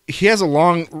 He has a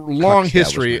long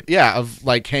history, of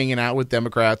like hanging out with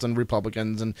Democrats and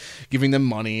Republicans and giving them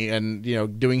money and,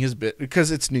 doing his bit because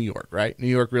it's New York, right? New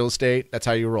York real estate, that's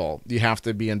how you roll. You have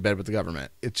to be in bed with the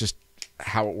government. It's just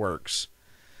how it works.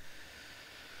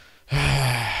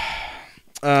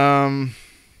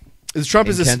 Trump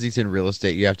in Kensington real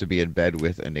estate, you have to be in bed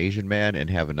with an Asian man and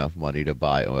have enough money to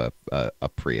buy a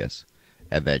Prius,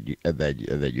 and then you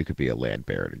could be a land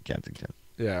baron in Kensington.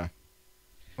 Yeah,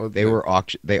 well, they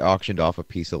auctioned off a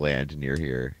piece of land near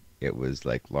here. It was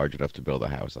like large enough to build a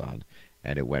house on,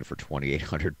 and it went for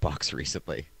 $2,800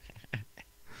 recently.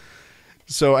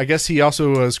 So I guess he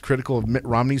also was critical of Mitt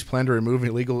Romney's plan to remove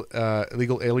illegal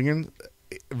aliens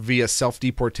via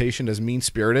self-deportation as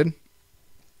mean-spirited.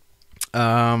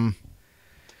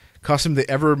 Cost him the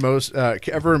ever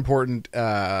important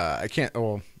a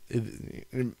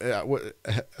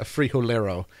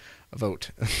frijolero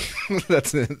vote.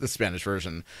 That's the Spanish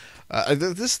version.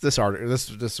 This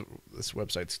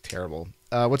website's terrible.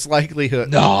 What's likelihood?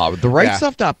 No,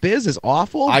 TheRightStuff.biz is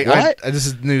awful. This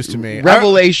is news to me.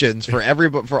 Revelations for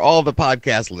all the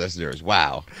podcast listeners.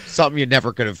 Wow, something you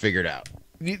never could have figured out.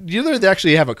 You know, they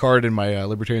actually have a card in my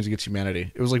Libertarians Against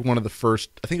Humanity. It was like one of the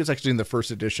first. I think it was actually in the first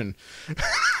edition.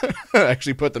 I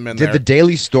actually put them in there. Did the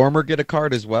Daily Stormer get a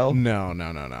card as well? No.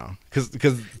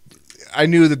 Because I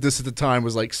knew that this at the time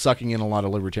was like sucking in a lot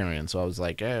of libertarians, so I was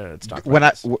like, let's talk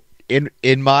about this.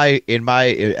 In my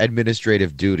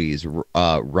administrative duties,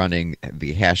 running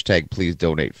the hashtag Please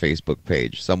Donate Facebook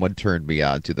page, someone turned me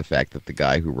on to the fact that the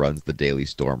guy who runs the Daily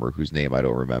Stormer, whose name I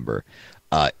don't remember,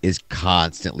 is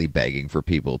constantly begging for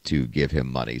people to give him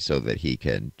money so that he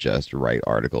can just write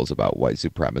articles about white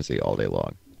supremacy all day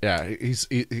long. Yeah, he's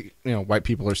white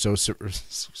people are so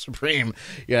supreme.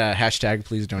 Yeah, hashtag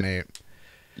Please Donate.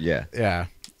 Yeah,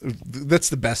 that's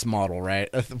the best model, right?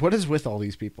 What is with all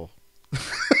these people?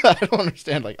 I don't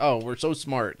understand. Like, oh, we're so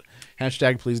smart.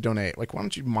 Hashtag Please Donate. Like, why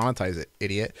don't you monetize it,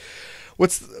 idiot?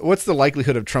 What's the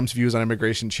likelihood of Trump's views on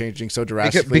immigration changing so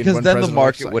drastically? Because then the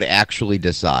market would actually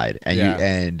decide,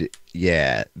 and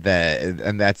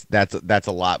that's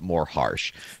a lot more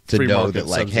harsh to Free know that,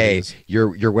 like, subsidies. hey,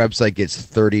 your website gets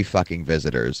 30 fucking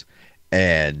visitors,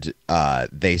 and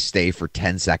they stay for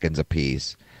 10 seconds a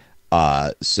piece.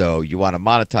 So you want to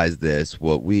monetize this?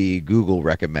 What we Google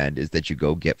recommend is that you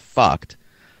go get fucked.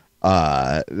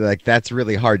 Like, that's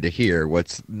really hard to hear.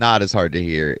 What's not as hard to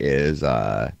hear is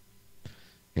I'm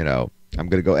going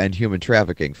to go end human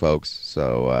trafficking, folks.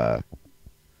 So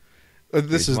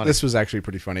this was actually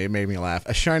pretty funny. It made me laugh.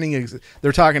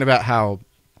 They're talking about how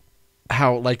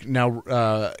like now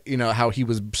how he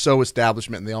was so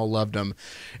establishment and they all loved him,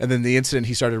 and then the incident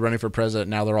he started running for president.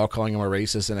 Now they're all calling him a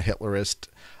racist and a Hitlerist.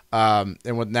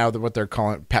 And what they're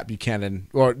calling Pat Buchanan,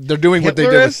 or they're doing what they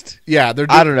did. I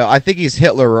don't know. I think he's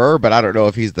Hitlerer, but I don't know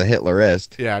if he's the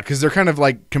Hitlerist. Yeah, because they're kind of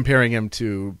like comparing him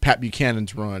to Pat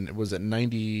Buchanan's run. Was it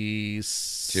 92?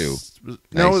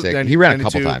 No, he ran a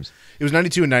couple times. It was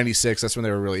 92 and 96. That's when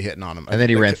they were really hitting on him. And then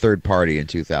he ran third party in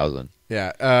 2000.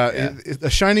 Yeah, a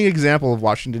shining example of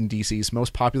Washington D.C.'s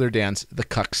most popular dance, the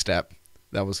cuck step.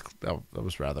 That was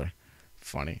rather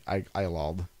funny. I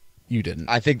lolled. You didn't.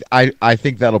 I think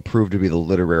that'll prove to be the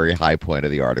literary high point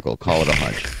of the article. Call it a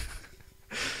hunch.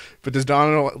 But does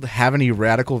Donald have any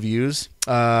radical views?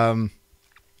 I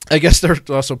guess they're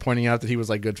also pointing out that he was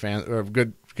like good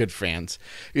fans,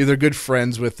 either good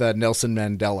friends with Nelson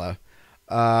Mandela.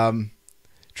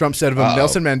 Trump said of him,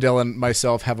 Nelson Mandela and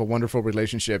myself have a wonderful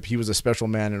relationship. He was a special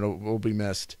man and will be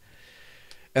missed.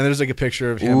 And there's like a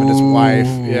picture of him and his wife,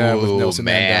 with Nelson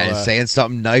Mandela saying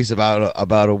something nice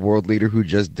about a world leader who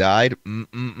just died.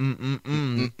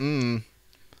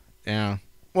 Yeah.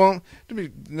 Well,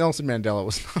 Nelson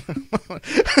Mandela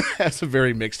has a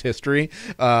very mixed history.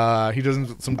 He does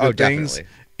some good things.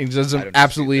 Definitely. He does some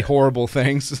absolutely horrible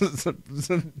things,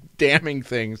 some damning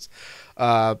things.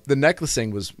 The necklace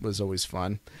thing was always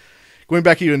fun. Going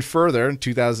back even further, in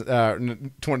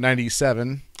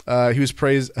 1997, he was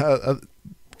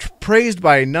praised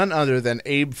by none other than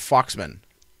Abe Foxman.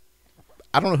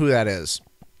 I don't know who that is.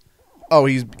 Oh,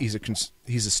 he's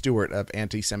a steward of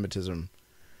anti-Semitism.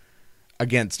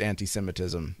 against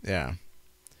anti-Semitism. Yeah.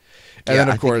 And then,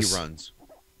 of course, think he runs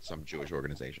some Jewish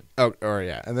organization. Oh, or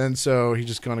yeah. And then so he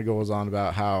just kind of goes on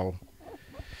about how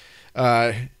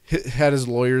had his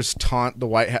lawyers taunt the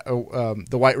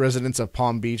white residents of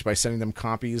Palm Beach by sending them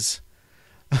copies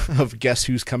of Guess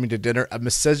Who's Coming to Dinner, a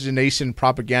miscegenation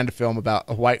propaganda film about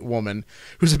a white woman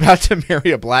who's about to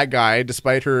marry a black guy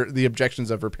despite the objections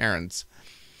of her parents.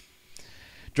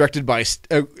 Directed by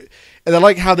and I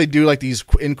like how they do like these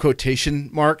in quotation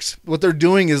marks. What they're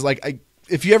doing is like,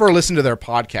 if you ever listen to their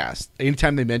podcast,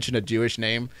 anytime they mention a Jewish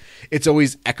name, it's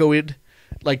always echoed.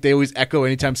 Like they always echo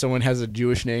anytime someone has a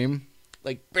Jewish name,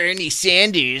 like Bernie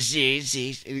Sanders.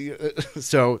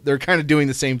 So they're kind of doing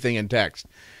the same thing in text.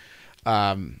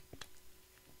 Okay.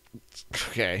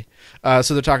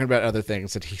 So they're talking about other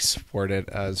things that he supported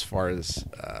as far as,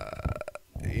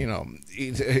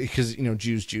 because,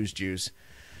 Jews.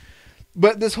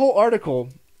 But this whole article,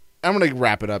 I'm going to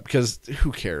wrap it up because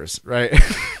who cares, right?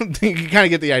 You kind of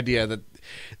get the idea that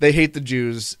they hate the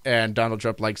Jews and Donald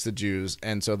Trump likes the Jews.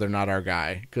 And so they're not our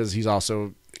guy because he's not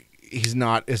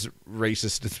as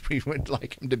racist as we would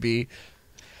like him to be.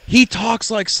 He talks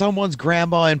like someone's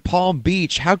grandma in Palm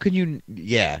Beach. How can you?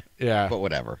 Yeah. But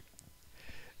whatever.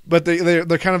 But they're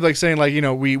kind of like saying like,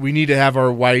 we need to have our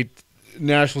white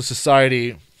national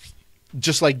society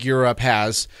just like Europe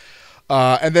has.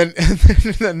 And then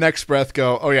in the next breath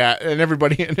go, oh yeah, and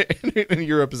everybody in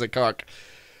Europe is a cuck.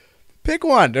 Pick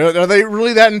one. Are they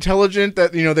really that intelligent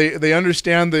that they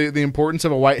understand the importance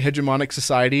of a white hegemonic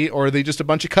society, or are they just a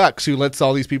bunch of cucks who lets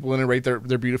all these people in and rate their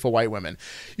beautiful white women?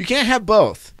 You can't have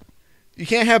both. You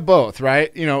can't have both,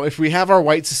 right? If we have our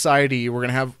white society, we're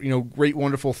gonna have great,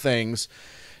 wonderful things.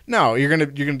 No, you're gonna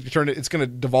turn it. It's gonna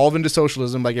devolve into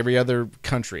socialism like every other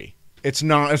country. It's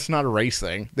not a race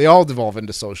thing. They all devolve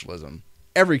into socialism.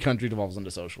 Every country devolves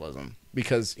into socialism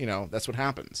because that's what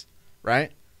happens,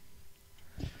 right?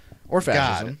 Or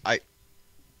fascism. God,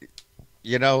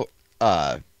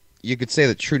 you could say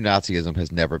that true Nazism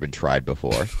has never been tried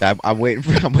before. I'm waiting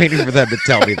for them to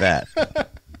tell me that.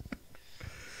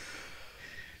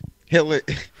 Hitler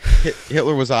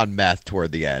was on meth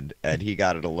toward the end, and he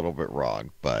got it a little bit wrong.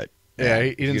 But yeah,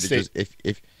 he didn't stay.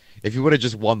 If you would have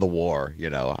just won the war,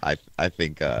 I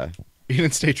think he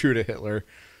didn't stay true to Hitler.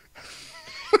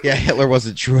 Yeah, Hitler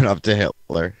wasn't true enough to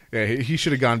Hitler. Yeah, he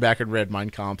should have gone back and read Mein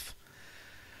Kampf.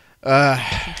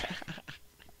 Like,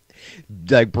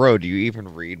 bro, do you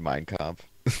even read Mein Kampf?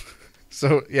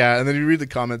 So yeah, and then you read the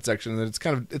comment section, and it's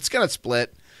kind of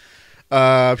split.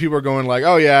 People are going like,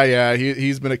 "Oh yeah,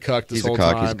 he's been a cuck this whole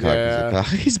time." He's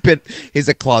a cuck. He's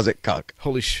a closet cuck.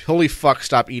 Holy fuck!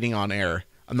 Stop eating on air.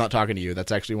 I'm not talking to you.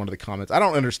 That's actually one of the comments. I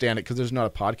don't understand it because there's not a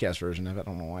podcast version of it. I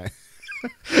don't know why.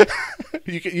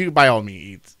 You can by all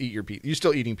means eat your pizza. You're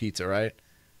still eating pizza, right?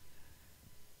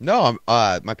 No,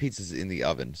 my pizza's in the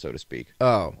oven, so to speak.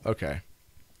 Oh, okay.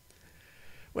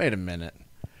 Wait a minute.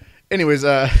 Anyways,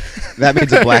 that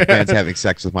means a black man's having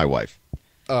sex with my wife.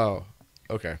 Oh,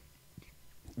 okay.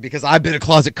 Because I've been a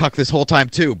closet cuck this whole time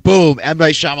too. Boom, M.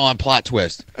 Night Shyamalan plot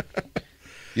twist.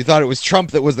 You thought it was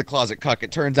Trump that was the closet cuck.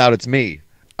 It turns out it's me.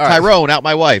 All Tyrone, right. Out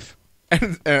my wife.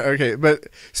 Okay, but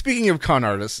speaking of con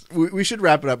artists, we should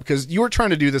wrap it up because you were trying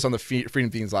to do this on the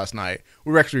Freedom Fiends last night.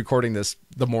 We were actually recording this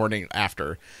the morning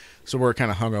after, so we're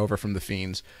kind of hungover from the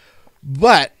Fiends.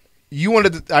 But you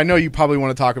wanted to, I know you probably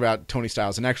want to talk about Tony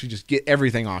Styles and actually just get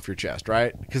everything off your chest,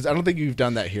 right? Because I don't think you've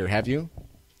done that here, have you?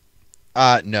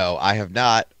 No, I have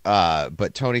not.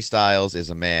 But Tony Styles is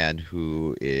a man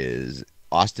who is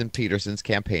Austin Peterson's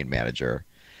campaign manager.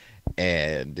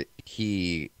 And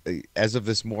he, as of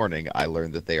this morning, I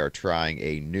learned that they are trying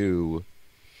a new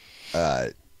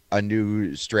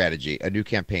strategy, a new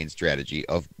campaign strategy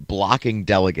of blocking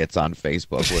delegates on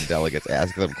Facebook when delegates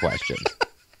ask them questions.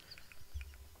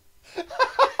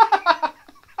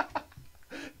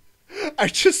 I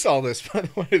just saw this, by the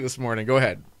way, this morning. Go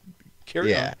ahead.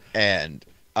 Carry on. And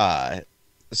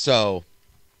so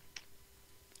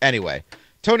anyway,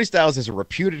 Tony Styles is a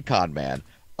reputed con man.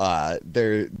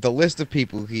 The list of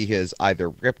people he has either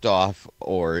ripped off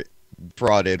or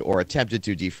frauded or attempted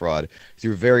to defraud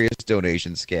through various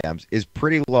donation scams is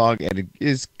pretty long, and it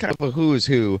is kind of a who's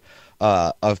who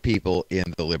of people in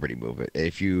the Liberty Movement.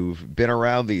 If you've been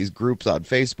around these groups on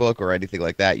Facebook or anything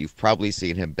like that, you've probably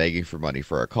seen him begging for money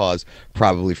for a cause,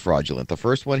 probably fraudulent. The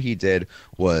first one he did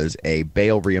was a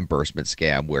bail reimbursement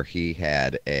scam where he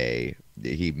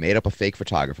made up a fake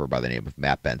photographer by the name of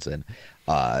Matt Benson,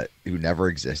 who never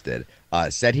existed,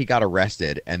 said he got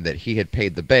arrested and that he had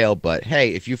paid the bail, but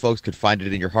hey, if you folks could find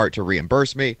it in your heart to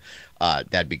reimburse me,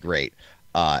 that'd be great.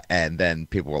 And then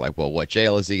people were like, well, what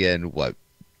jail is he in? What's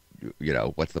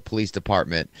the police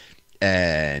department?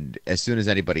 And as soon as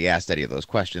anybody asked any of those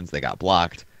questions, they got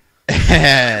blocked.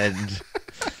 And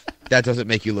that doesn't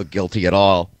make you look guilty at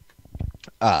all.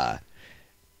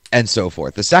 And so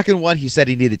forth. The second one, he said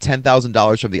he needed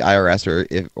 $10,000 from the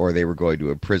IRS or they were going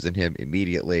to imprison him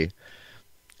immediately.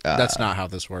 That's not how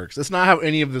this works. That's not how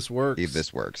any of this works.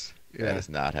 This works. Yeah. That is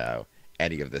not how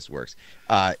any of this works.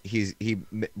 He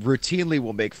routinely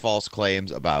will make false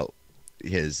claims about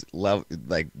his level,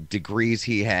 like degrees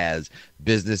he has,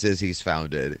 businesses he's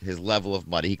founded, his level of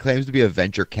money. He claims to be a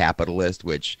venture capitalist,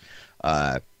 which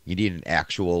you need an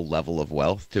actual level of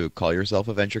wealth to call yourself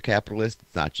a venture capitalist.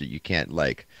 It's not you can't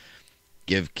like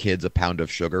give kids a pound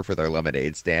of sugar for their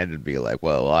lemonade stand and be like,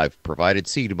 well, I've provided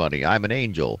seed money, I'm an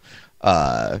angel,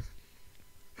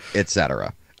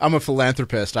 etc. I'm a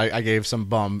philanthropist. I gave some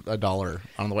bum $1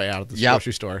 on the way out of the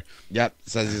grocery store. Yep.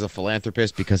 Says he's a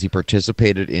philanthropist because he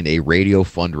participated in a radio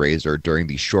fundraiser during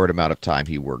the short amount of time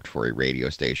he worked for a radio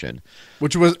station.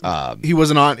 Which was, he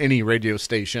wasn't on any radio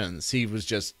stations. He was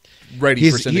just ready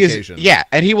for syndication.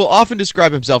 And he will often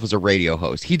describe himself as a radio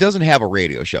host. He doesn't have a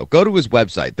radio show. Go to his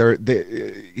website.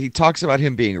 He talks about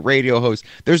him being a radio host.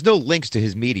 There's no links to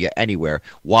his media anywhere.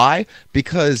 Why?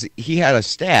 Because he had a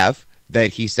staff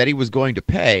that he said he was going to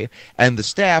pay, and the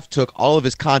staff took all of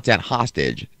his content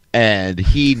hostage, and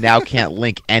he now can't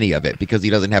link any of it because he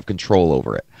doesn't have control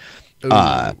over it.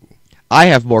 I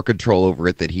have more control over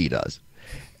it than he does.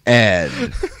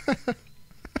 And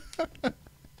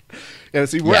yeah,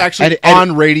 see, we're actually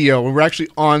on radio, and we're actually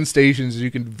on stations.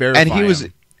 You can verify. And he was,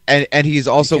 him. and he's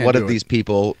also one of these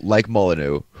people like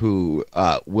Molyneux who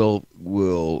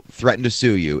will threaten to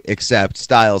sue you. Except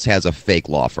Styles has a fake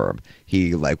law firm.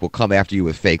 He will come after you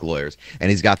with fake lawyers, and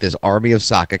he's got this army of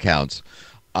sock accounts.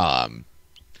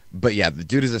 But yeah, the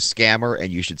dude is a scammer,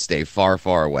 and you should stay far,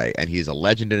 far away. And he's a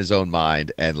legend in his own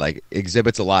mind, and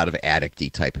exhibits a lot of addict-y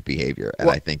type of behavior. And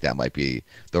I think that might be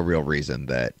the real reason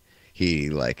that he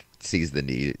sees the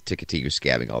need to continue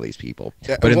scamming all these people.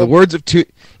 Yeah, but in the words of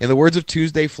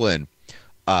Tuesday Flynn,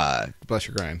 bless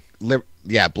your grind.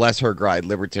 Bless her grind.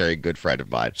 Libertarian, good friend of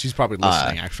mine. She's probably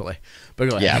listening, actually. But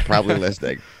go ahead. Yeah, probably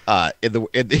listening.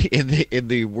 In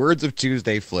the words of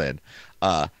Tuesday Flynn,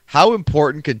 how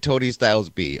important can Tony Styles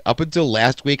be? Up until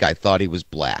last week, I thought he was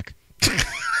black.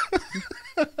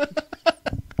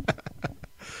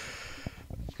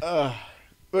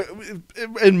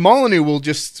 And Molyneux will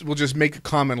just make a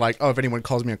comment like, "Oh, if anyone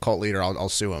calls me a cult leader, I'll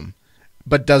sue him,"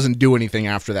 but doesn't do anything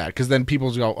after that because then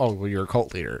people go, "Oh, well, you're a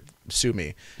cult leader, sue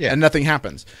me," and nothing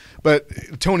happens.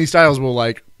 But Tony Styles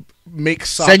will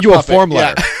send you a form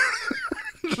letter. Yeah.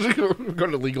 Go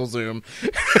to LegalZoom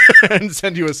and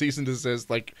send you a cease and desist.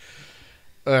 I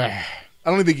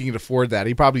don't even think he can afford that.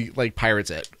 He probably pirates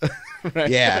it.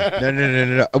 Right? Yeah,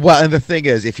 no. Well, and the thing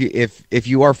is, if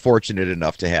you are fortunate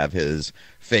enough to have his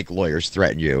fake lawyers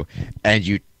threaten you, and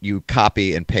you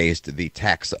copy and paste the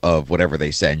text of whatever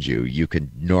they send you, you can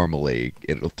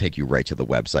it'll take you right to the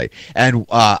website. And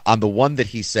on the one that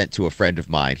he sent to a friend of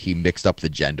mine, he mixed up the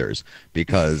genders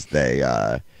because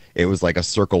it was like a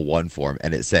Circle 1 form,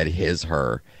 and it said his,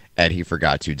 her, and he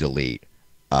forgot to delete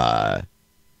to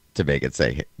make it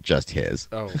say just his.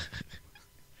 Oh.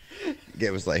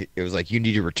 It was like you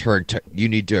need to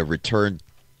return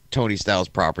Tony Styles'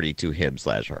 property to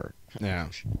him/her. Yeah.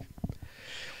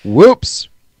 Whoops.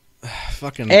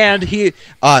 Fucking. And he,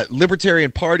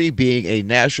 Libertarian Party being a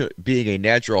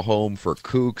natural home for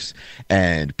kooks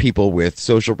and people with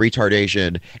social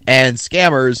retardation and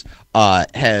scammers,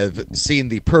 have seen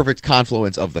the perfect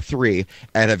confluence of the three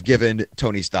and have given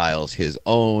Tony Styles his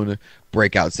own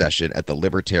breakout session at the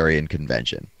Libertarian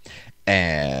Convention.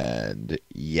 And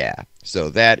yeah, so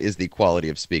that is the quality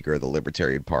of speaker the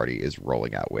Libertarian Party is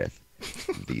rolling out with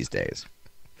these days.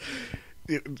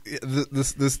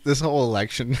 This whole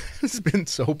election has been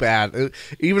so bad.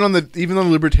 Even on the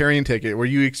Libertarian ticket, where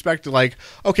you expect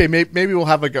okay, maybe we'll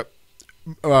have a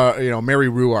Mary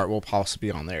Ruart will possibly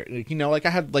be on there. I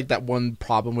had that one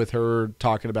problem with her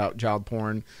talking about child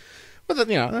porn. But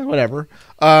whatever.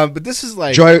 But this is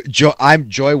I'm Joy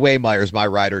Waymeyer's my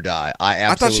ride or die. I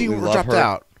absolutely love her. I thought she dropped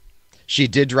out. She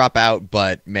did drop out,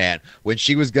 but man, when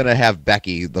she was gonna have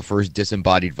Becky, the first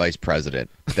disembodied vice president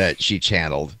that she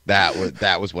channeled, that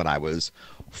was when I was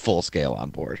full scale on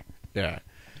board. Yeah,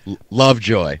 love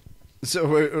Joy.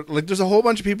 So there's a whole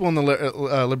bunch of people in the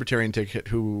Libertarian ticket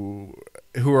who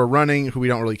are running who we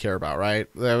don't really care about, right?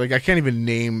 I can't even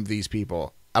name these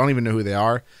people. I don't even know who they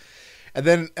are. And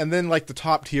then the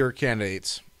top tier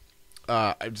candidates.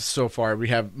 So far, we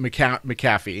have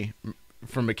McAfee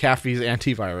from McAfee's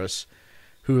Antivirus,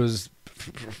 who is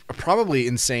probably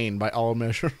insane by all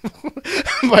measurements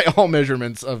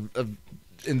of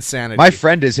insanity. My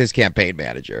friend is his campaign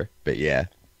manager, but yeah.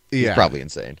 He's probably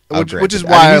insane. Which is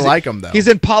why I like him, though. He's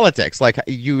in politics. Like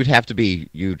you'd have to be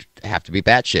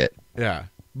batshit. Yeah,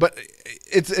 but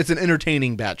it's an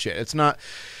entertaining batshit. It's not,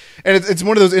 and it's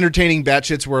one of those entertaining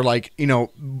batshits where, like, you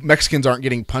know, Mexicans aren't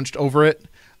getting punched over it.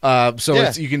 So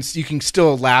it's, you can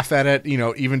still laugh at it, you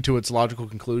know, even to its logical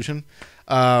conclusion.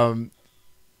 But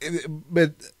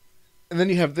and then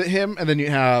you have him, and then you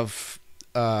have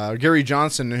Gary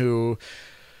Johnson, who.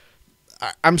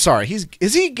 I'm sorry.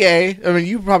 Is he gay? I mean,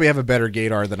 you probably have a better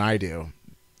gaydar than I do.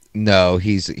 No,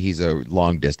 he's a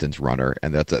long distance runner,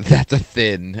 and that's a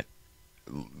thin,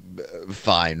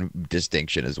 fine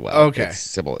distinction as well. Okay, it's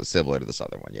similar to this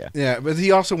other one. Yeah. Yeah, but he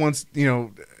also wants, you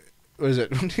know, what is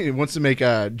it? He wants to make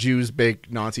Jews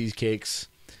bake Nazis cakes.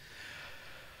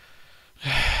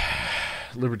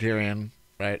 Libertarian,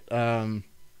 right?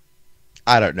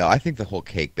 I don't know. I think the whole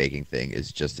cake baking thing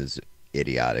is just as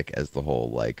idiotic as the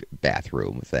whole like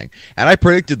bathroom thing, and I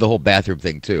predicted the whole bathroom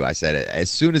thing too. I said it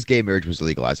as soon as gay marriage was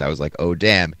legalized. I was like, oh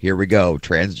damn, here we go,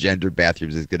 transgendered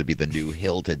bathrooms is going to be the new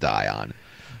hill to die on.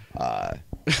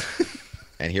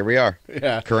 And here we are.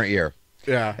 Yeah, current year.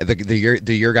 Yeah,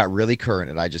 the year got really current,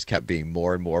 and I just kept being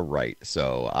more and more right,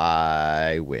 so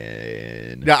I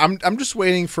win. Yeah, I'm just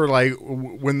waiting for, like,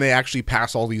 when they actually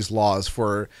pass all these laws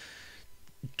for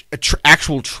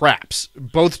actual traps,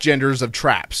 both genders of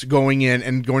traps, going in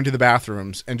and going to the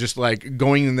bathrooms and just like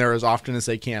going in there as often as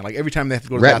they can. Like every time they have to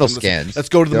go to the retinal bathroom, scans. Let's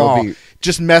go to the mall.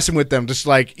 Just messing with them. Just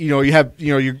like, you know, you're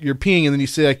peeing and then you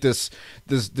see like this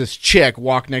chick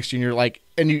walk next to you and you're like,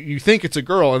 and you think it's a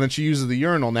girl and then she uses the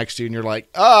urinal next to you and you're like,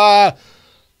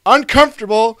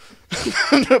 uncomfortable.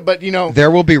 But, you know, there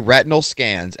will be retinal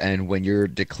scans, and when you're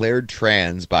declared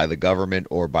trans by the government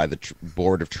or by the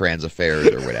Board of Trans Affairs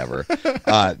or whatever,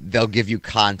 they'll give you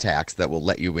contacts that will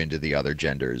let you into the other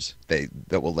genders.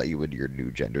 That will let you into your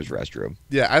new gender's restroom.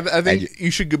 Yeah, I think you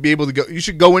should be able to go. You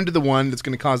should go into the one that's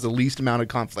going to cause the least amount of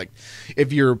conflict.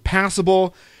 If you're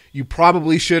passable, you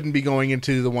probably shouldn't be going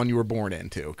into the one you were born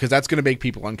into, because that's going to make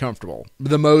people uncomfortable.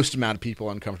 The most amount of people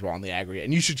uncomfortable on the aggregate.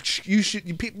 And you should.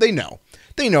 They know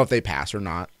if they pass or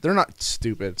not. They're not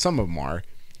stupid. Some of them are.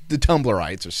 The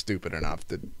Tumblrites are stupid enough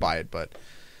to buy it, but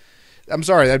I'm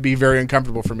sorry, that'd be very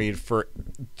uncomfortable for me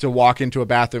to walk into a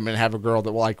bathroom and have a girl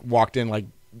that like walked in like,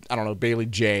 I don't know, Bailey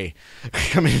J.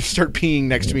 come in and start peeing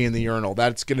next to me in the urinal.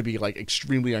 That's going to be like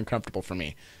extremely uncomfortable for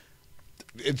me.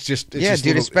 It's just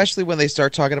especially when they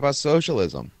start talking about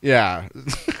socialism. Yeah.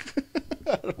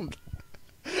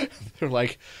 They're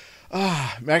like,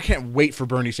 man, I can't wait for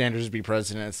Bernie Sanders to be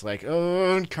president. It's like,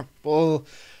 oh, uncomfortable.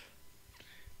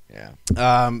 Yeah.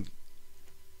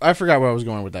 I forgot where I was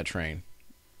going with that train.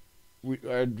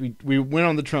 We went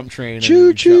on the Trump train.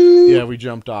 Choo choo. We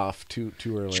jumped off too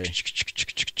early.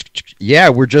 Yeah,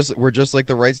 we're just like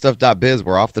TheRightStuff.biz.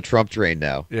 We're off the Trump train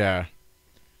now. Yeah.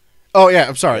 Oh yeah,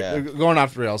 I'm sorry, going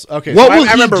off the rails. Okay, what so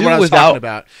I remember what I was talking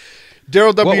about.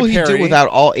 Daryl W. Perry. What will he do without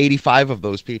all 85 of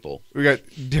those people? We got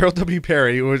Daryl W.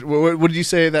 Perry. What did you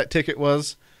say that ticket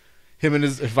was? Him and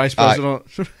his vice president.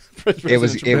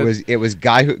 It was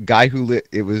guy who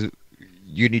it was.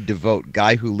 You need to vote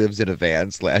guy who lives in a van /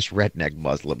 redneck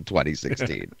Muslim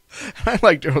 2016. I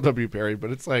like Daryl W. Perry,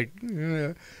 but it's like,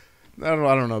 I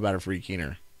don't know about a free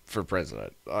keener for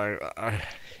president.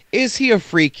 Is he a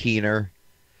free keener?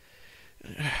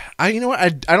 You know what?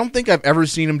 I don't think I've ever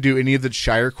seen him do any of the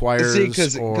Shire choirs. See,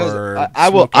 because I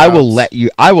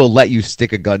will let you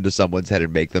stick a gun to someone's head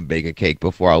and make them bake a cake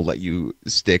before I'll let you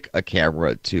stick a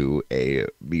camera to a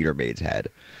meter maid's head,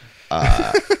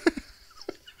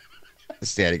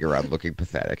 standing around looking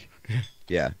pathetic.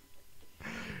 Yeah,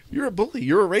 you're a bully.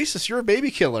 You're a racist. You're a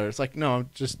baby killer. It's like, no, I'm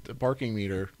just a parking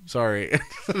meter. Sorry,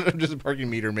 I'm just a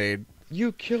parking meter maid.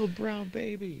 You killed brown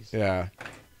babies. Yeah.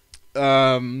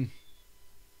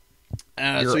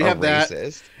 So you have that,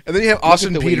 and then you have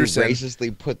Austin Peterson.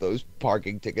 Racistly put those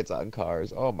parking tickets on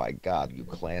cars. Oh my God, you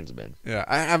Klansman! Yeah,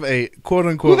 I have a quote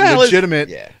unquote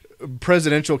legitimate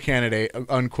presidential candidate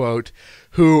unquote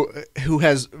who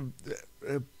has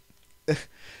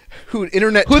who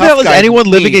internet. Who the hell is anyone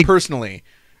living in personally?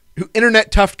 Who internet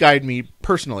tough guide me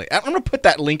personally? I'm gonna put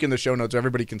that link in the show notes so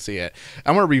everybody can see it.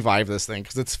 I'm gonna revive this thing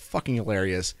because it's fucking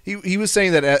hilarious. He was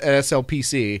saying that at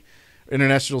SLPC.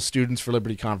 International Students for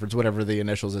Liberty Conference, whatever the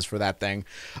initials is for that thing.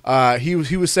 He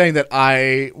was saying that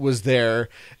I was there,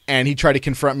 and he tried to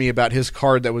confront me about his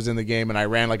card that was in the game, and I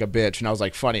ran like a bitch. And I was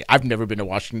like, funny, I've never been to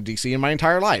Washington, D.C. in my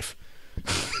entire life.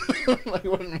 Like,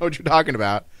 I don't know what you're talking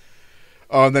about.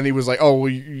 Oh, and then he was like, oh, well,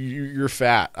 you're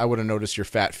fat. I would have noticed your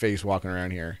fat face walking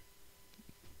around here.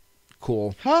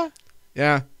 Cool. Huh?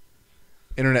 Yeah.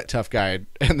 Internet tough guide,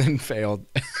 and then failed.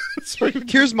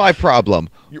 Here's my problem.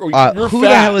 You're Who the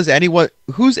fat. hell is anyone?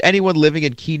 Who's anyone living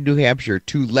in Keene, New Hampshire,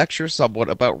 to lecture someone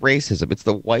about racism? It's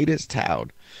the whitest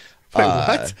town. Wait,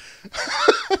 what?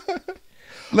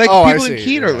 Like Oh, I people in see,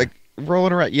 Keene yeah. are like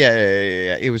rolling around.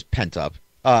 Yeah. It was pent up.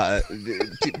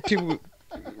 People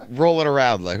rolling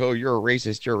around like, "Oh, you're a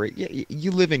racist. You're yeah,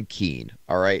 you live in Keene,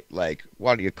 all right? Like,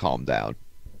 why don't you calm down?"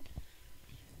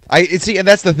 See, and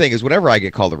that's the thing is, whenever I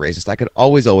get called a racist, I could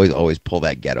always pull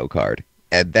that ghetto card,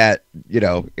 and that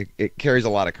it carries a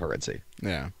lot of currency.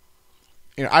 Yeah.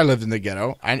 I lived in the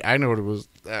ghetto. I know what it was.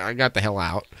 I got the hell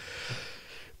out.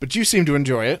 But you seem to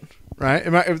enjoy it, right?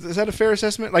 Is that a fair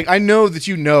assessment? Like, I know that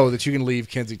you can leave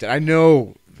Kensington. I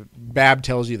know Bab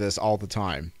tells you this all the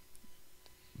time.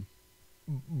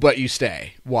 But you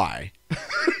stay. Why?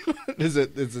 Is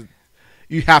it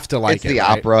you have to like It's it, the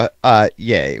right? opera.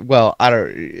 Yeah. Well, I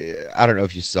don't know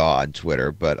if you saw on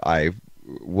Twitter, but I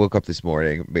woke up this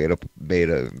morning, made up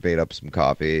some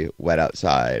coffee, went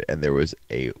outside, and there was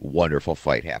a wonderful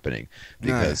fight happening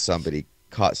because Nice. somebody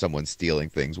caught someone stealing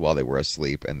things while they were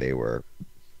asleep, and they were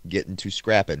getting to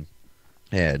scrapping.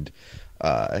 And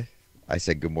I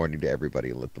said good morning to everybody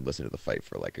and let them listen to the fight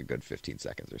for like a good 15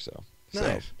 seconds or so.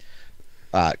 Nice.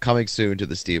 So, coming soon to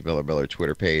the Steve Miller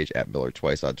Twitter page, at Miller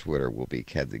Twice on Twitter, will be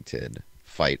Kensington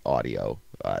fight audio.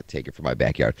 Take it from my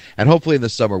backyard. And hopefully in the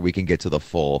summer we can get to the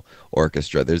full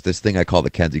orchestra. There's this thing I call the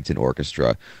Kensington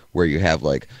Orchestra, where you have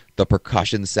like the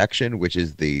percussion section, which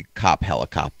is the cop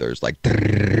helicopters, like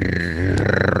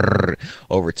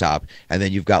over top, and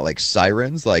then you've got like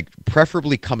sirens, like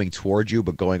preferably coming towards you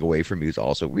but going away from you is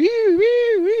also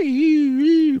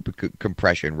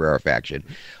compression, rarefaction.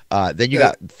 Then you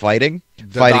got fighting.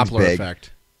 The Fighting's Doppler big.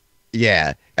 effect.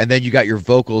 Yeah, and then you got your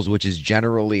vocals, which is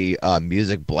generally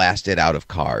music blasted out of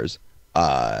cars.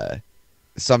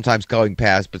 Sometimes going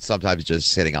past, but sometimes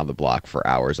just sitting on the block for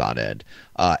hours on end.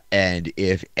 And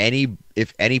if any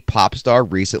pop star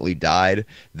recently died,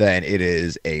 then it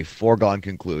is a foregone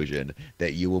conclusion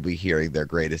that you will be hearing their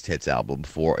greatest hits album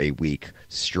for a week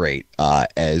straight.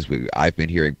 I've been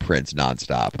hearing Prince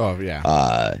nonstop. Oh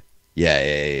yeah.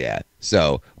 Yeah.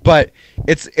 So, but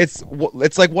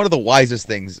it's like one of the wisest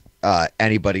things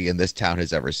anybody in this town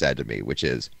has ever said to me, which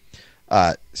is,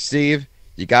 Steve,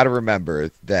 you got to remember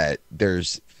that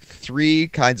there's three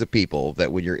kinds of people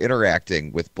that when you're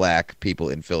interacting with black people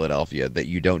in Philadelphia that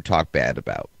you don't talk bad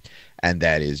about. And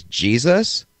that is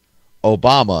Jesus,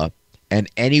 Obama, and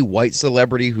any white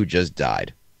celebrity who just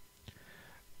died.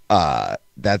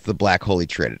 That's the Black Holy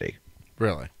Trinity.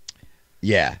 Really?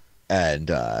 Yeah. And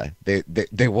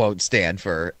they won't stand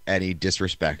for any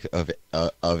disrespect of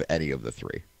any of the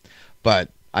three. But,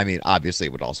 I mean, obviously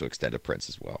it would also extend to Prince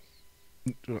as well.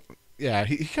 Yeah,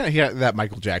 he kind of had that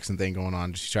Michael Jackson thing going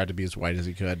on. He tried to be as white as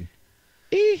he could.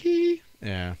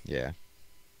 Yeah. Yeah.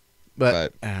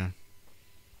 But I'm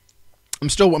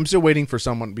still waiting for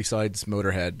someone besides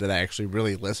Motorhead that I actually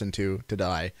really listen to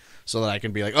die, so that I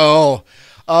can be like, oh,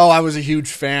 I was a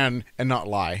huge fan and not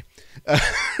lie.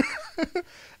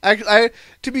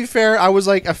 To be fair, I was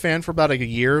like a fan for about like a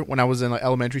year when I was in like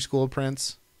elementary school of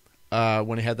Prince.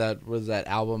 When he had that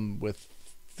album with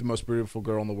the most beautiful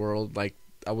girl in the world. Like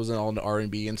I was all into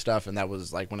R&B and stuff, and that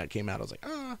was like when it came out. I was like,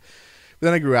 ah. But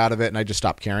then I grew out of it, and I just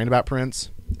stopped caring about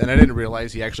Prince. And I didn't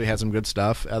realize he actually had some good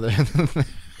stuff. And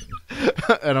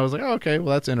I was like, oh, okay,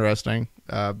 well that's interesting.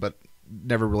 But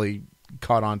never really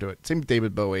caught on to it. Same with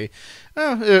David Bowie.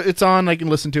 It's on. I can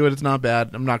listen to it. It's not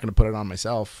bad. I'm not going to put it on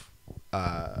myself.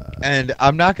 And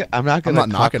I'm not gonna knock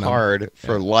knocking hard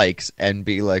for likes and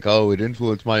be like, oh, it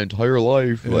influenced my entire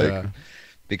life, like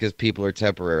because people are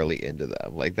temporarily into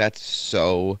them. Like that's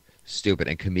so stupid,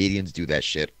 and comedians do that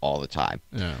shit all the time.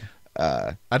 Yeah.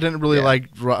 I didn't really like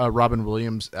Robin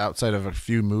Williams outside of a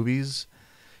few movies.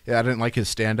 Yeah, I didn't like his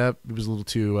stand-up. It was a little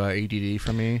too ADD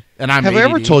for me. And have I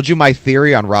ever told you my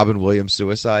theory on Robin Williams'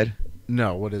 suicide?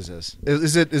 No. What is this?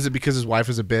 Is it because his wife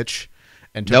is a bitch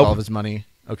and took Nope. all of his money?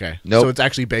 Okay. Nope. So it's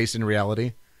actually based in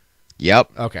reality? Yep.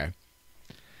 Okay.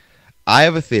 I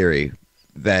have a theory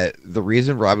that the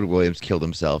reason Robin Williams killed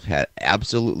himself had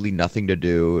absolutely nothing to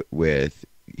do with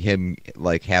him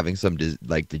like having some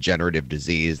degenerative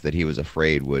disease that he was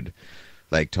afraid would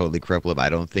like totally cripple him. I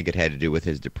don't think it had to do with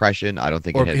his depression. I don't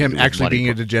think Or it had him to do with actually money being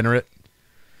a degenerate?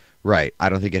 Right. I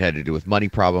don't think it had to do with money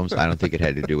problems. I don't think it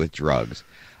had to do with drugs.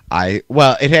 It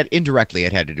had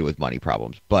to do with money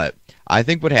problems, but I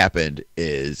think what happened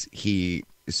is a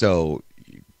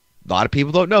lot of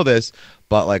people don't know this,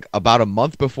 but like about a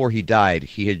month before he died,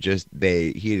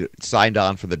 he signed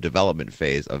on for the development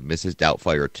phase of Mrs.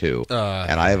 Doubtfire 2.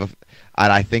 And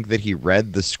I think that he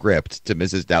read the script to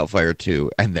Mrs. Doubtfire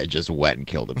 2 and then just went and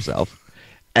killed himself.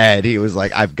 And he was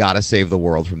like, I've got to save the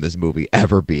world from this movie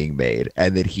ever being made.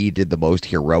 And that he did the most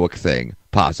heroic thing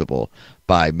possible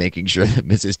by making sure that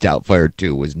Mrs. Doubtfire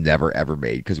 2 was never, ever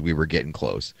made because we were getting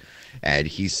close. And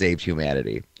he saved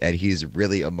humanity. And he's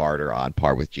really a martyr on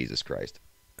par with Jesus Christ.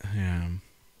 Yeah.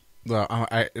 Well,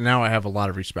 now I have a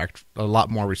lot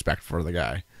more respect for the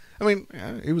guy. I mean,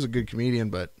 he was a good comedian,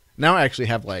 but now I actually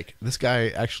have, like, this guy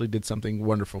actually did something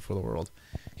wonderful for the world.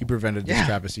 He prevented this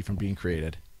travesty from being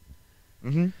created.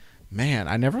 Mm-hmm. Man,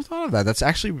 I never thought of that. That's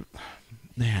actually,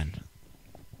 man,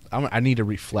 I need to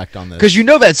reflect on this. Because you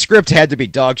know that script had to be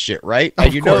dog shit, right? Of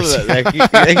and you course. know that, Can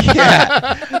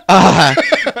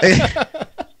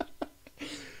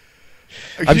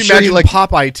you imagine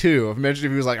Popeye 2? Imagine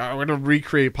if he was like, I'm going to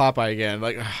recreate Popeye again.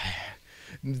 Like,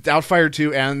 Doubtfire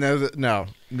 2 and no,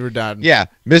 we're done. Yeah,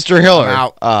 Mr. Hiller,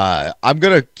 I'm out. I'm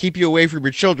going to keep you away from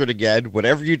your children again.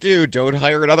 Whatever you do, don't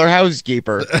hire another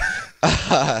housekeeper.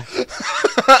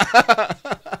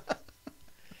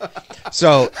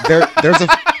 So there's a...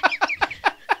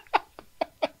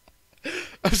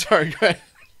 I'm sorry, go ahead.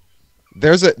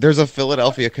 There's a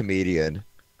Philadelphia comedian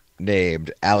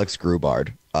named Alex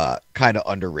Grubard, kind of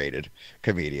underrated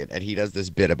comedian, and he does this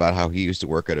bit about how he used to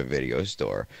work at a video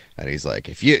store, and he's like,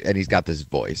 he's got this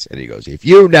voice, and he goes, if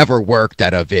you never worked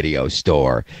at a video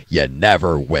store, you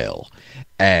never will.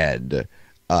 And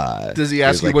does he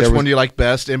ask you which one do you like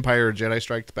best, Empire or Jedi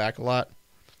Strikes Back a lot?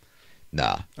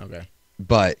 Nah. Okay.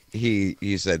 But he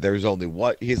said there's only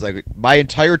one. He's like, my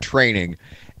entire training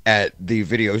at the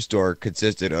video store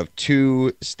consisted of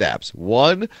 2 steps.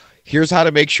 1, here's how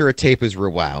to make sure a tape is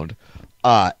rewound.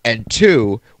 And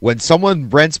 2, when someone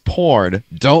rents porn,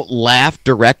 don't laugh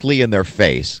directly in their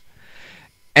face.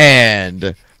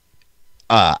 And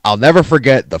I'll never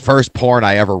forget the first porn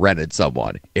I ever rented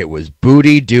someone. It was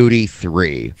Booty Duty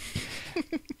 3.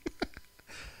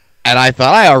 And I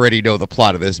thought, I already know the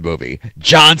plot of this movie.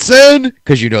 Johnson,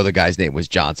 because you know the guy's name was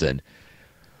Johnson.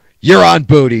 You're on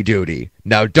booty duty.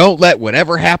 Now don't let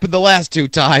whatever happened the last 2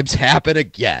 times happen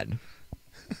again.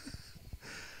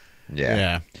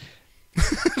 Yeah.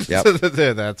 Yep.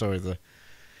 That's always a...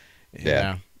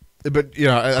 Yeah. But, you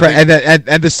know...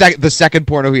 And the second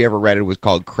porno he ever rented was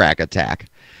called Crack Attack.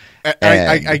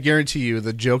 I guarantee you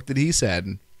the joke that he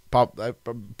said...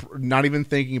 not even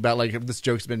thinking about, like, if this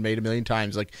joke's been made a million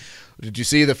times, like, did you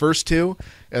see the first 2?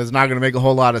 It's not going to make a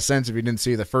whole lot of sense if you didn't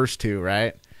see the first 2,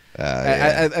 right?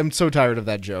 I'm so tired of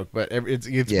that joke, but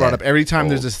it's brought up every time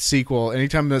there's a sequel.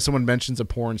 Anytime that someone mentions a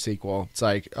porn sequel, it's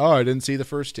like, oh, I didn't see the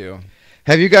first 2.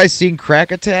 Have you guys seen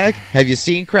Crack Attack? Have you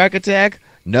seen Crack Attack?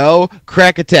 No?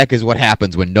 Crack Attack is what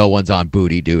happens when no one's on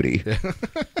booty duty.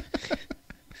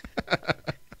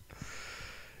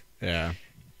 Yeah.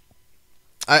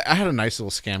 I had a nice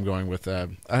little scam going with.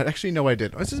 Actually, no, I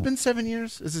did. Has this been 7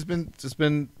 years?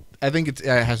 I think it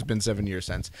has been 7 years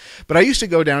since. But I used to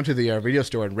go down to the video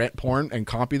store and rent porn and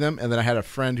copy them. And then I had a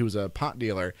friend who was a pot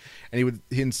dealer, and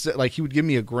he would give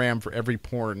me a gram for every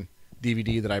porn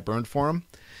DVD that I burned for him.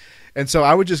 And so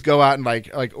I would just go out and like,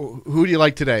 who do you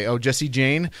like today? Oh, Jessie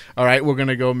Jane. All right, we're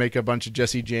gonna go make a bunch of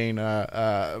Jessie Jane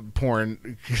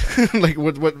porn. Like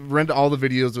rent all the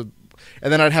videos with.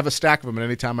 And then I'd have a stack of them, and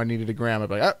anytime I needed a gram, I'd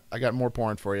be like, I got more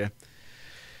porn for you.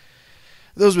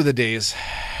 Those were the days.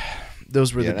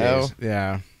 Those were the days.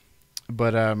 Yeah.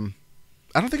 But I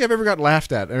don't think I've ever got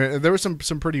laughed at. I mean, there were some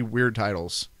pretty weird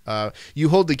titles. You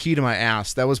Hold the Key to My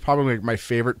Ass. That was probably my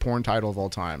favorite porn title of all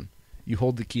time. You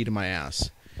Hold the Key to My Ass.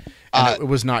 And it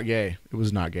was not gay. It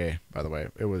was not gay, by the way.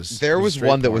 There was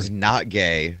one that was not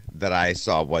gay that I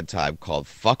saw one time called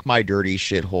Fuck My Dirty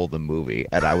Shithole the Movie.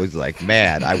 And I was like,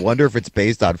 man, I wonder if it's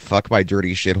based on Fuck My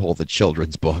Dirty Shithole the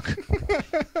children's book.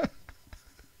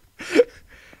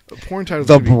 Porn titles.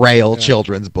 The Braille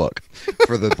children's book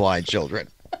for the blind children.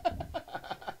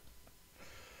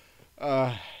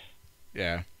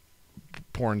 Yeah.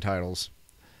 Porn titles.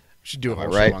 We should do a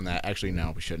whole show on that. Actually,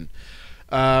 no, we shouldn't.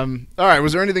 All right.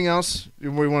 Was there anything else we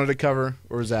wanted to cover,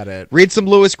 or is that it? Read some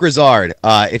Louis Grizzard.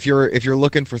 If you're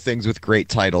looking for things with great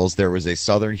titles, there was a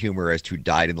Southern humorist who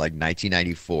died in like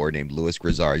 1994 named Louis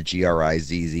Grizzard,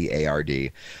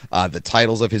 Grizzard. The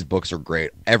titles of his books are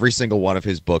great. Every single one of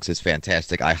his books is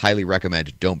fantastic. I highly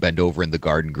recommend Don't Bend Over in the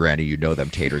Garden, Granny. You know them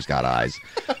taters got eyes.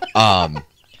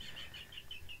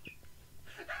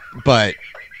 But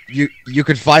you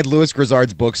can find Louis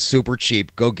Grizzard's books super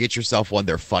cheap. Go get yourself one.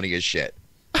 They're funny as shit.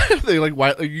 They you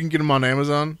can get them on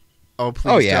Amazon. Oh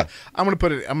please! Oh yeah, I'm gonna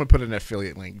put an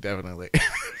affiliate link definitely.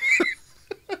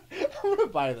 I'm gonna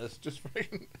buy this just for.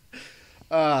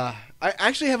 I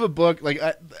actually have a book. Like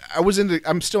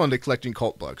I'm still into collecting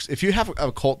cult books. If you have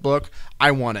a cult book,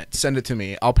 I want it. Send it to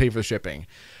me. I'll pay for the shipping.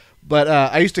 But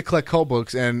I used to collect cult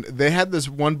books, and they had this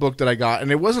one book that I got,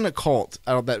 and it wasn't a cult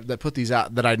that put these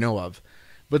out that I know of.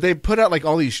 But they put out like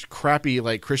all these crappy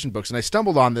like Christian books, and I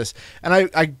stumbled on this, and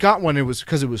I got one. It was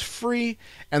because it was free,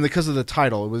 and because of the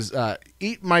title, it was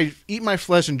 "Eat my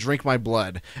flesh and drink my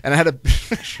blood," and I had a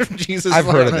picture of Jesus. I've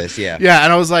heard of this, yeah,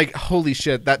 and I was like, "Holy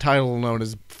shit!" That title alone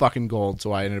is fucking gold.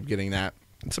 So I ended up getting that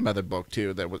and some other book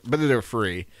too but they were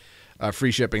free,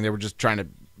 free shipping. They were just trying to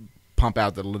pump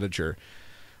out the literature.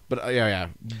 But yeah.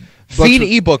 Fiend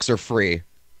ebooks are free.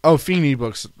 Oh, Fiend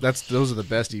ebooks. Those are the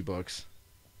best ebooks.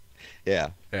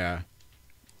 Yeah.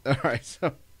 All right.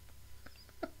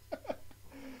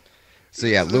 So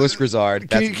yeah, Louis Grizzard.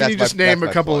 Can you just name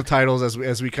a couple of titles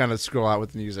as we kind of scroll out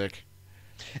with the music?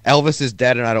 Elvis is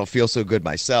dead, and I don't feel so good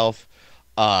myself.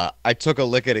 I took a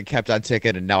lick at and kept on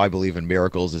ticking, and now I believe in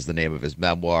miracles is the name of his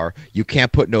memoir. You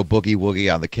can't put no boogie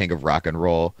woogie on the king of rock and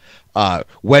roll.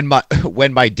 When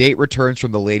my date returns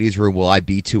from the ladies' room, will I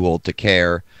be too old to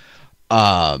care?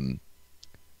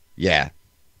 Yeah.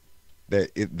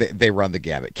 They run the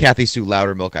gamut. Kathy Sue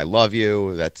Loudermilk, I love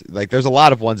you. That's like there's a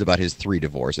lot of ones about his 3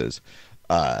 divorces,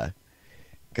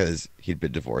 because he'd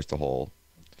been divorced a whole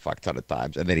fuck ton of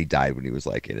times, and then he died when he was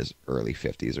like in his early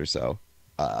 50s or so.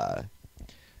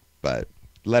 But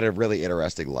led a really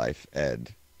interesting life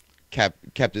and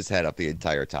kept his head up the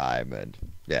entire time, and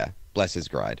yeah, bless his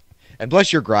grind, and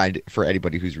bless your grind for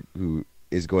anybody who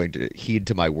is going to heed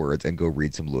to my words and go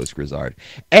read some Louis Grizzard.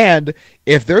 And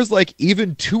if there's like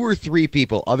even 2 or 3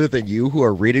 people other than you who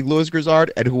are reading Louis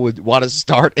Grizzard and who would want to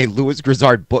start a Louis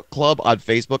Grizzard book club on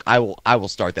Facebook, I will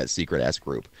start that secret ass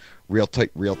group. Real tea.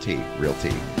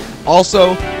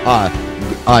 Also,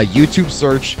 YouTube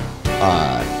search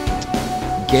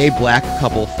gay black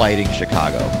couple fighting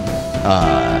Chicago.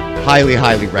 Highly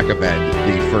recommend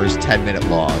the first 10-minute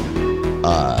long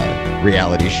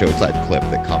reality show type clip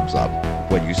that comes up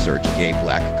when you search gay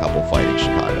black couple fighting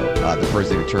Chicago. The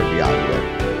person who turned me on to it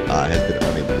has been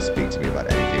unable to speak to me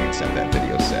about anything except that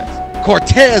video since.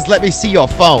 Cortez, let me see your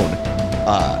phone.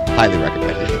 Highly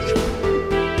recommended.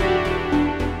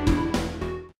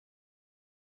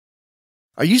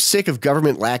 Are you sick of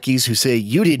government lackeys who say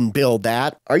you didn't build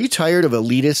that? Are you tired of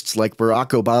elitists like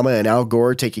Barack Obama and Al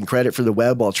Gore taking credit for the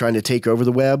web while trying to take over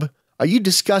the web? Are you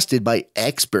disgusted by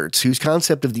experts whose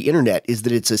concept of the internet is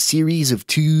that it's a series of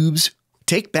tubes?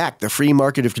 Take back the free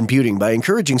market of computing by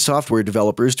encouraging software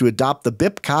developers to adopt the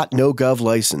BIPCOT No-Gov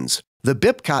license. The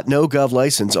BIPCOT No-Gov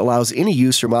license allows any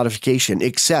use or modification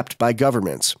except by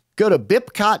governments. Go to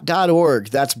bipcot.org.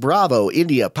 That's Bravo,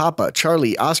 India, Papa,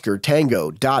 Charlie, Oscar,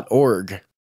 Tango.org.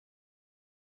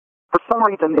 For some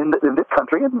reason in this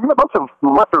country, and in most of the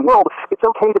Western world, it's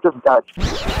okay to just judge.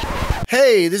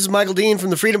 Hey, this is Michael Dean from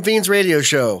the Freedom Fiends radio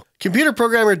show. Computer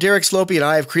programmer Derek Slopey and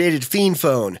I have created Fiend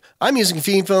Phone. I'm using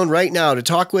Fiend Phone right now to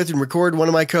talk with and record one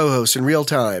of my co-hosts in real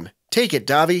time. Take it,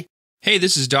 Davi. Hey,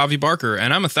 this is Davi Barker,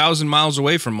 and I'm 1,000 miles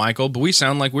away from Michael, but we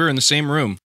sound like we're in the same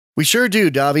room. We sure do,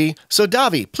 Davi. So,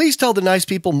 Davi, please tell the nice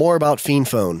people more about Fiend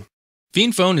Phone.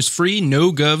 Fiend Phone is free,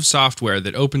 no-gov software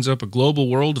that opens up a global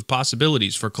world of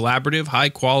possibilities for collaborative,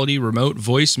 high-quality, remote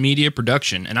voice media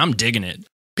production, and I'm digging it.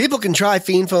 People can try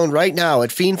Fiend Phone right now at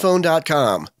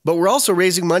fiendphone.com, but we're also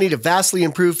raising money to vastly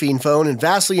improve Fiend Phone and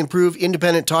vastly improve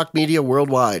independent talk media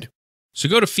worldwide. So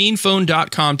go to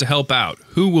fiendphone.com to help out.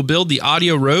 Who will build the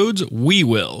audio roads? We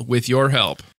will, with your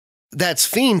help. That's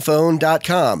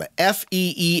fiendphone.com,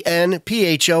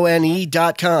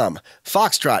 FEENPHONE.com,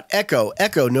 Foxtrot,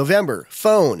 Echo, November,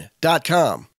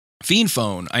 phone.com. Fiend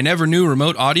Phone. I never knew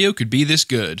remote audio could be this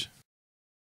good.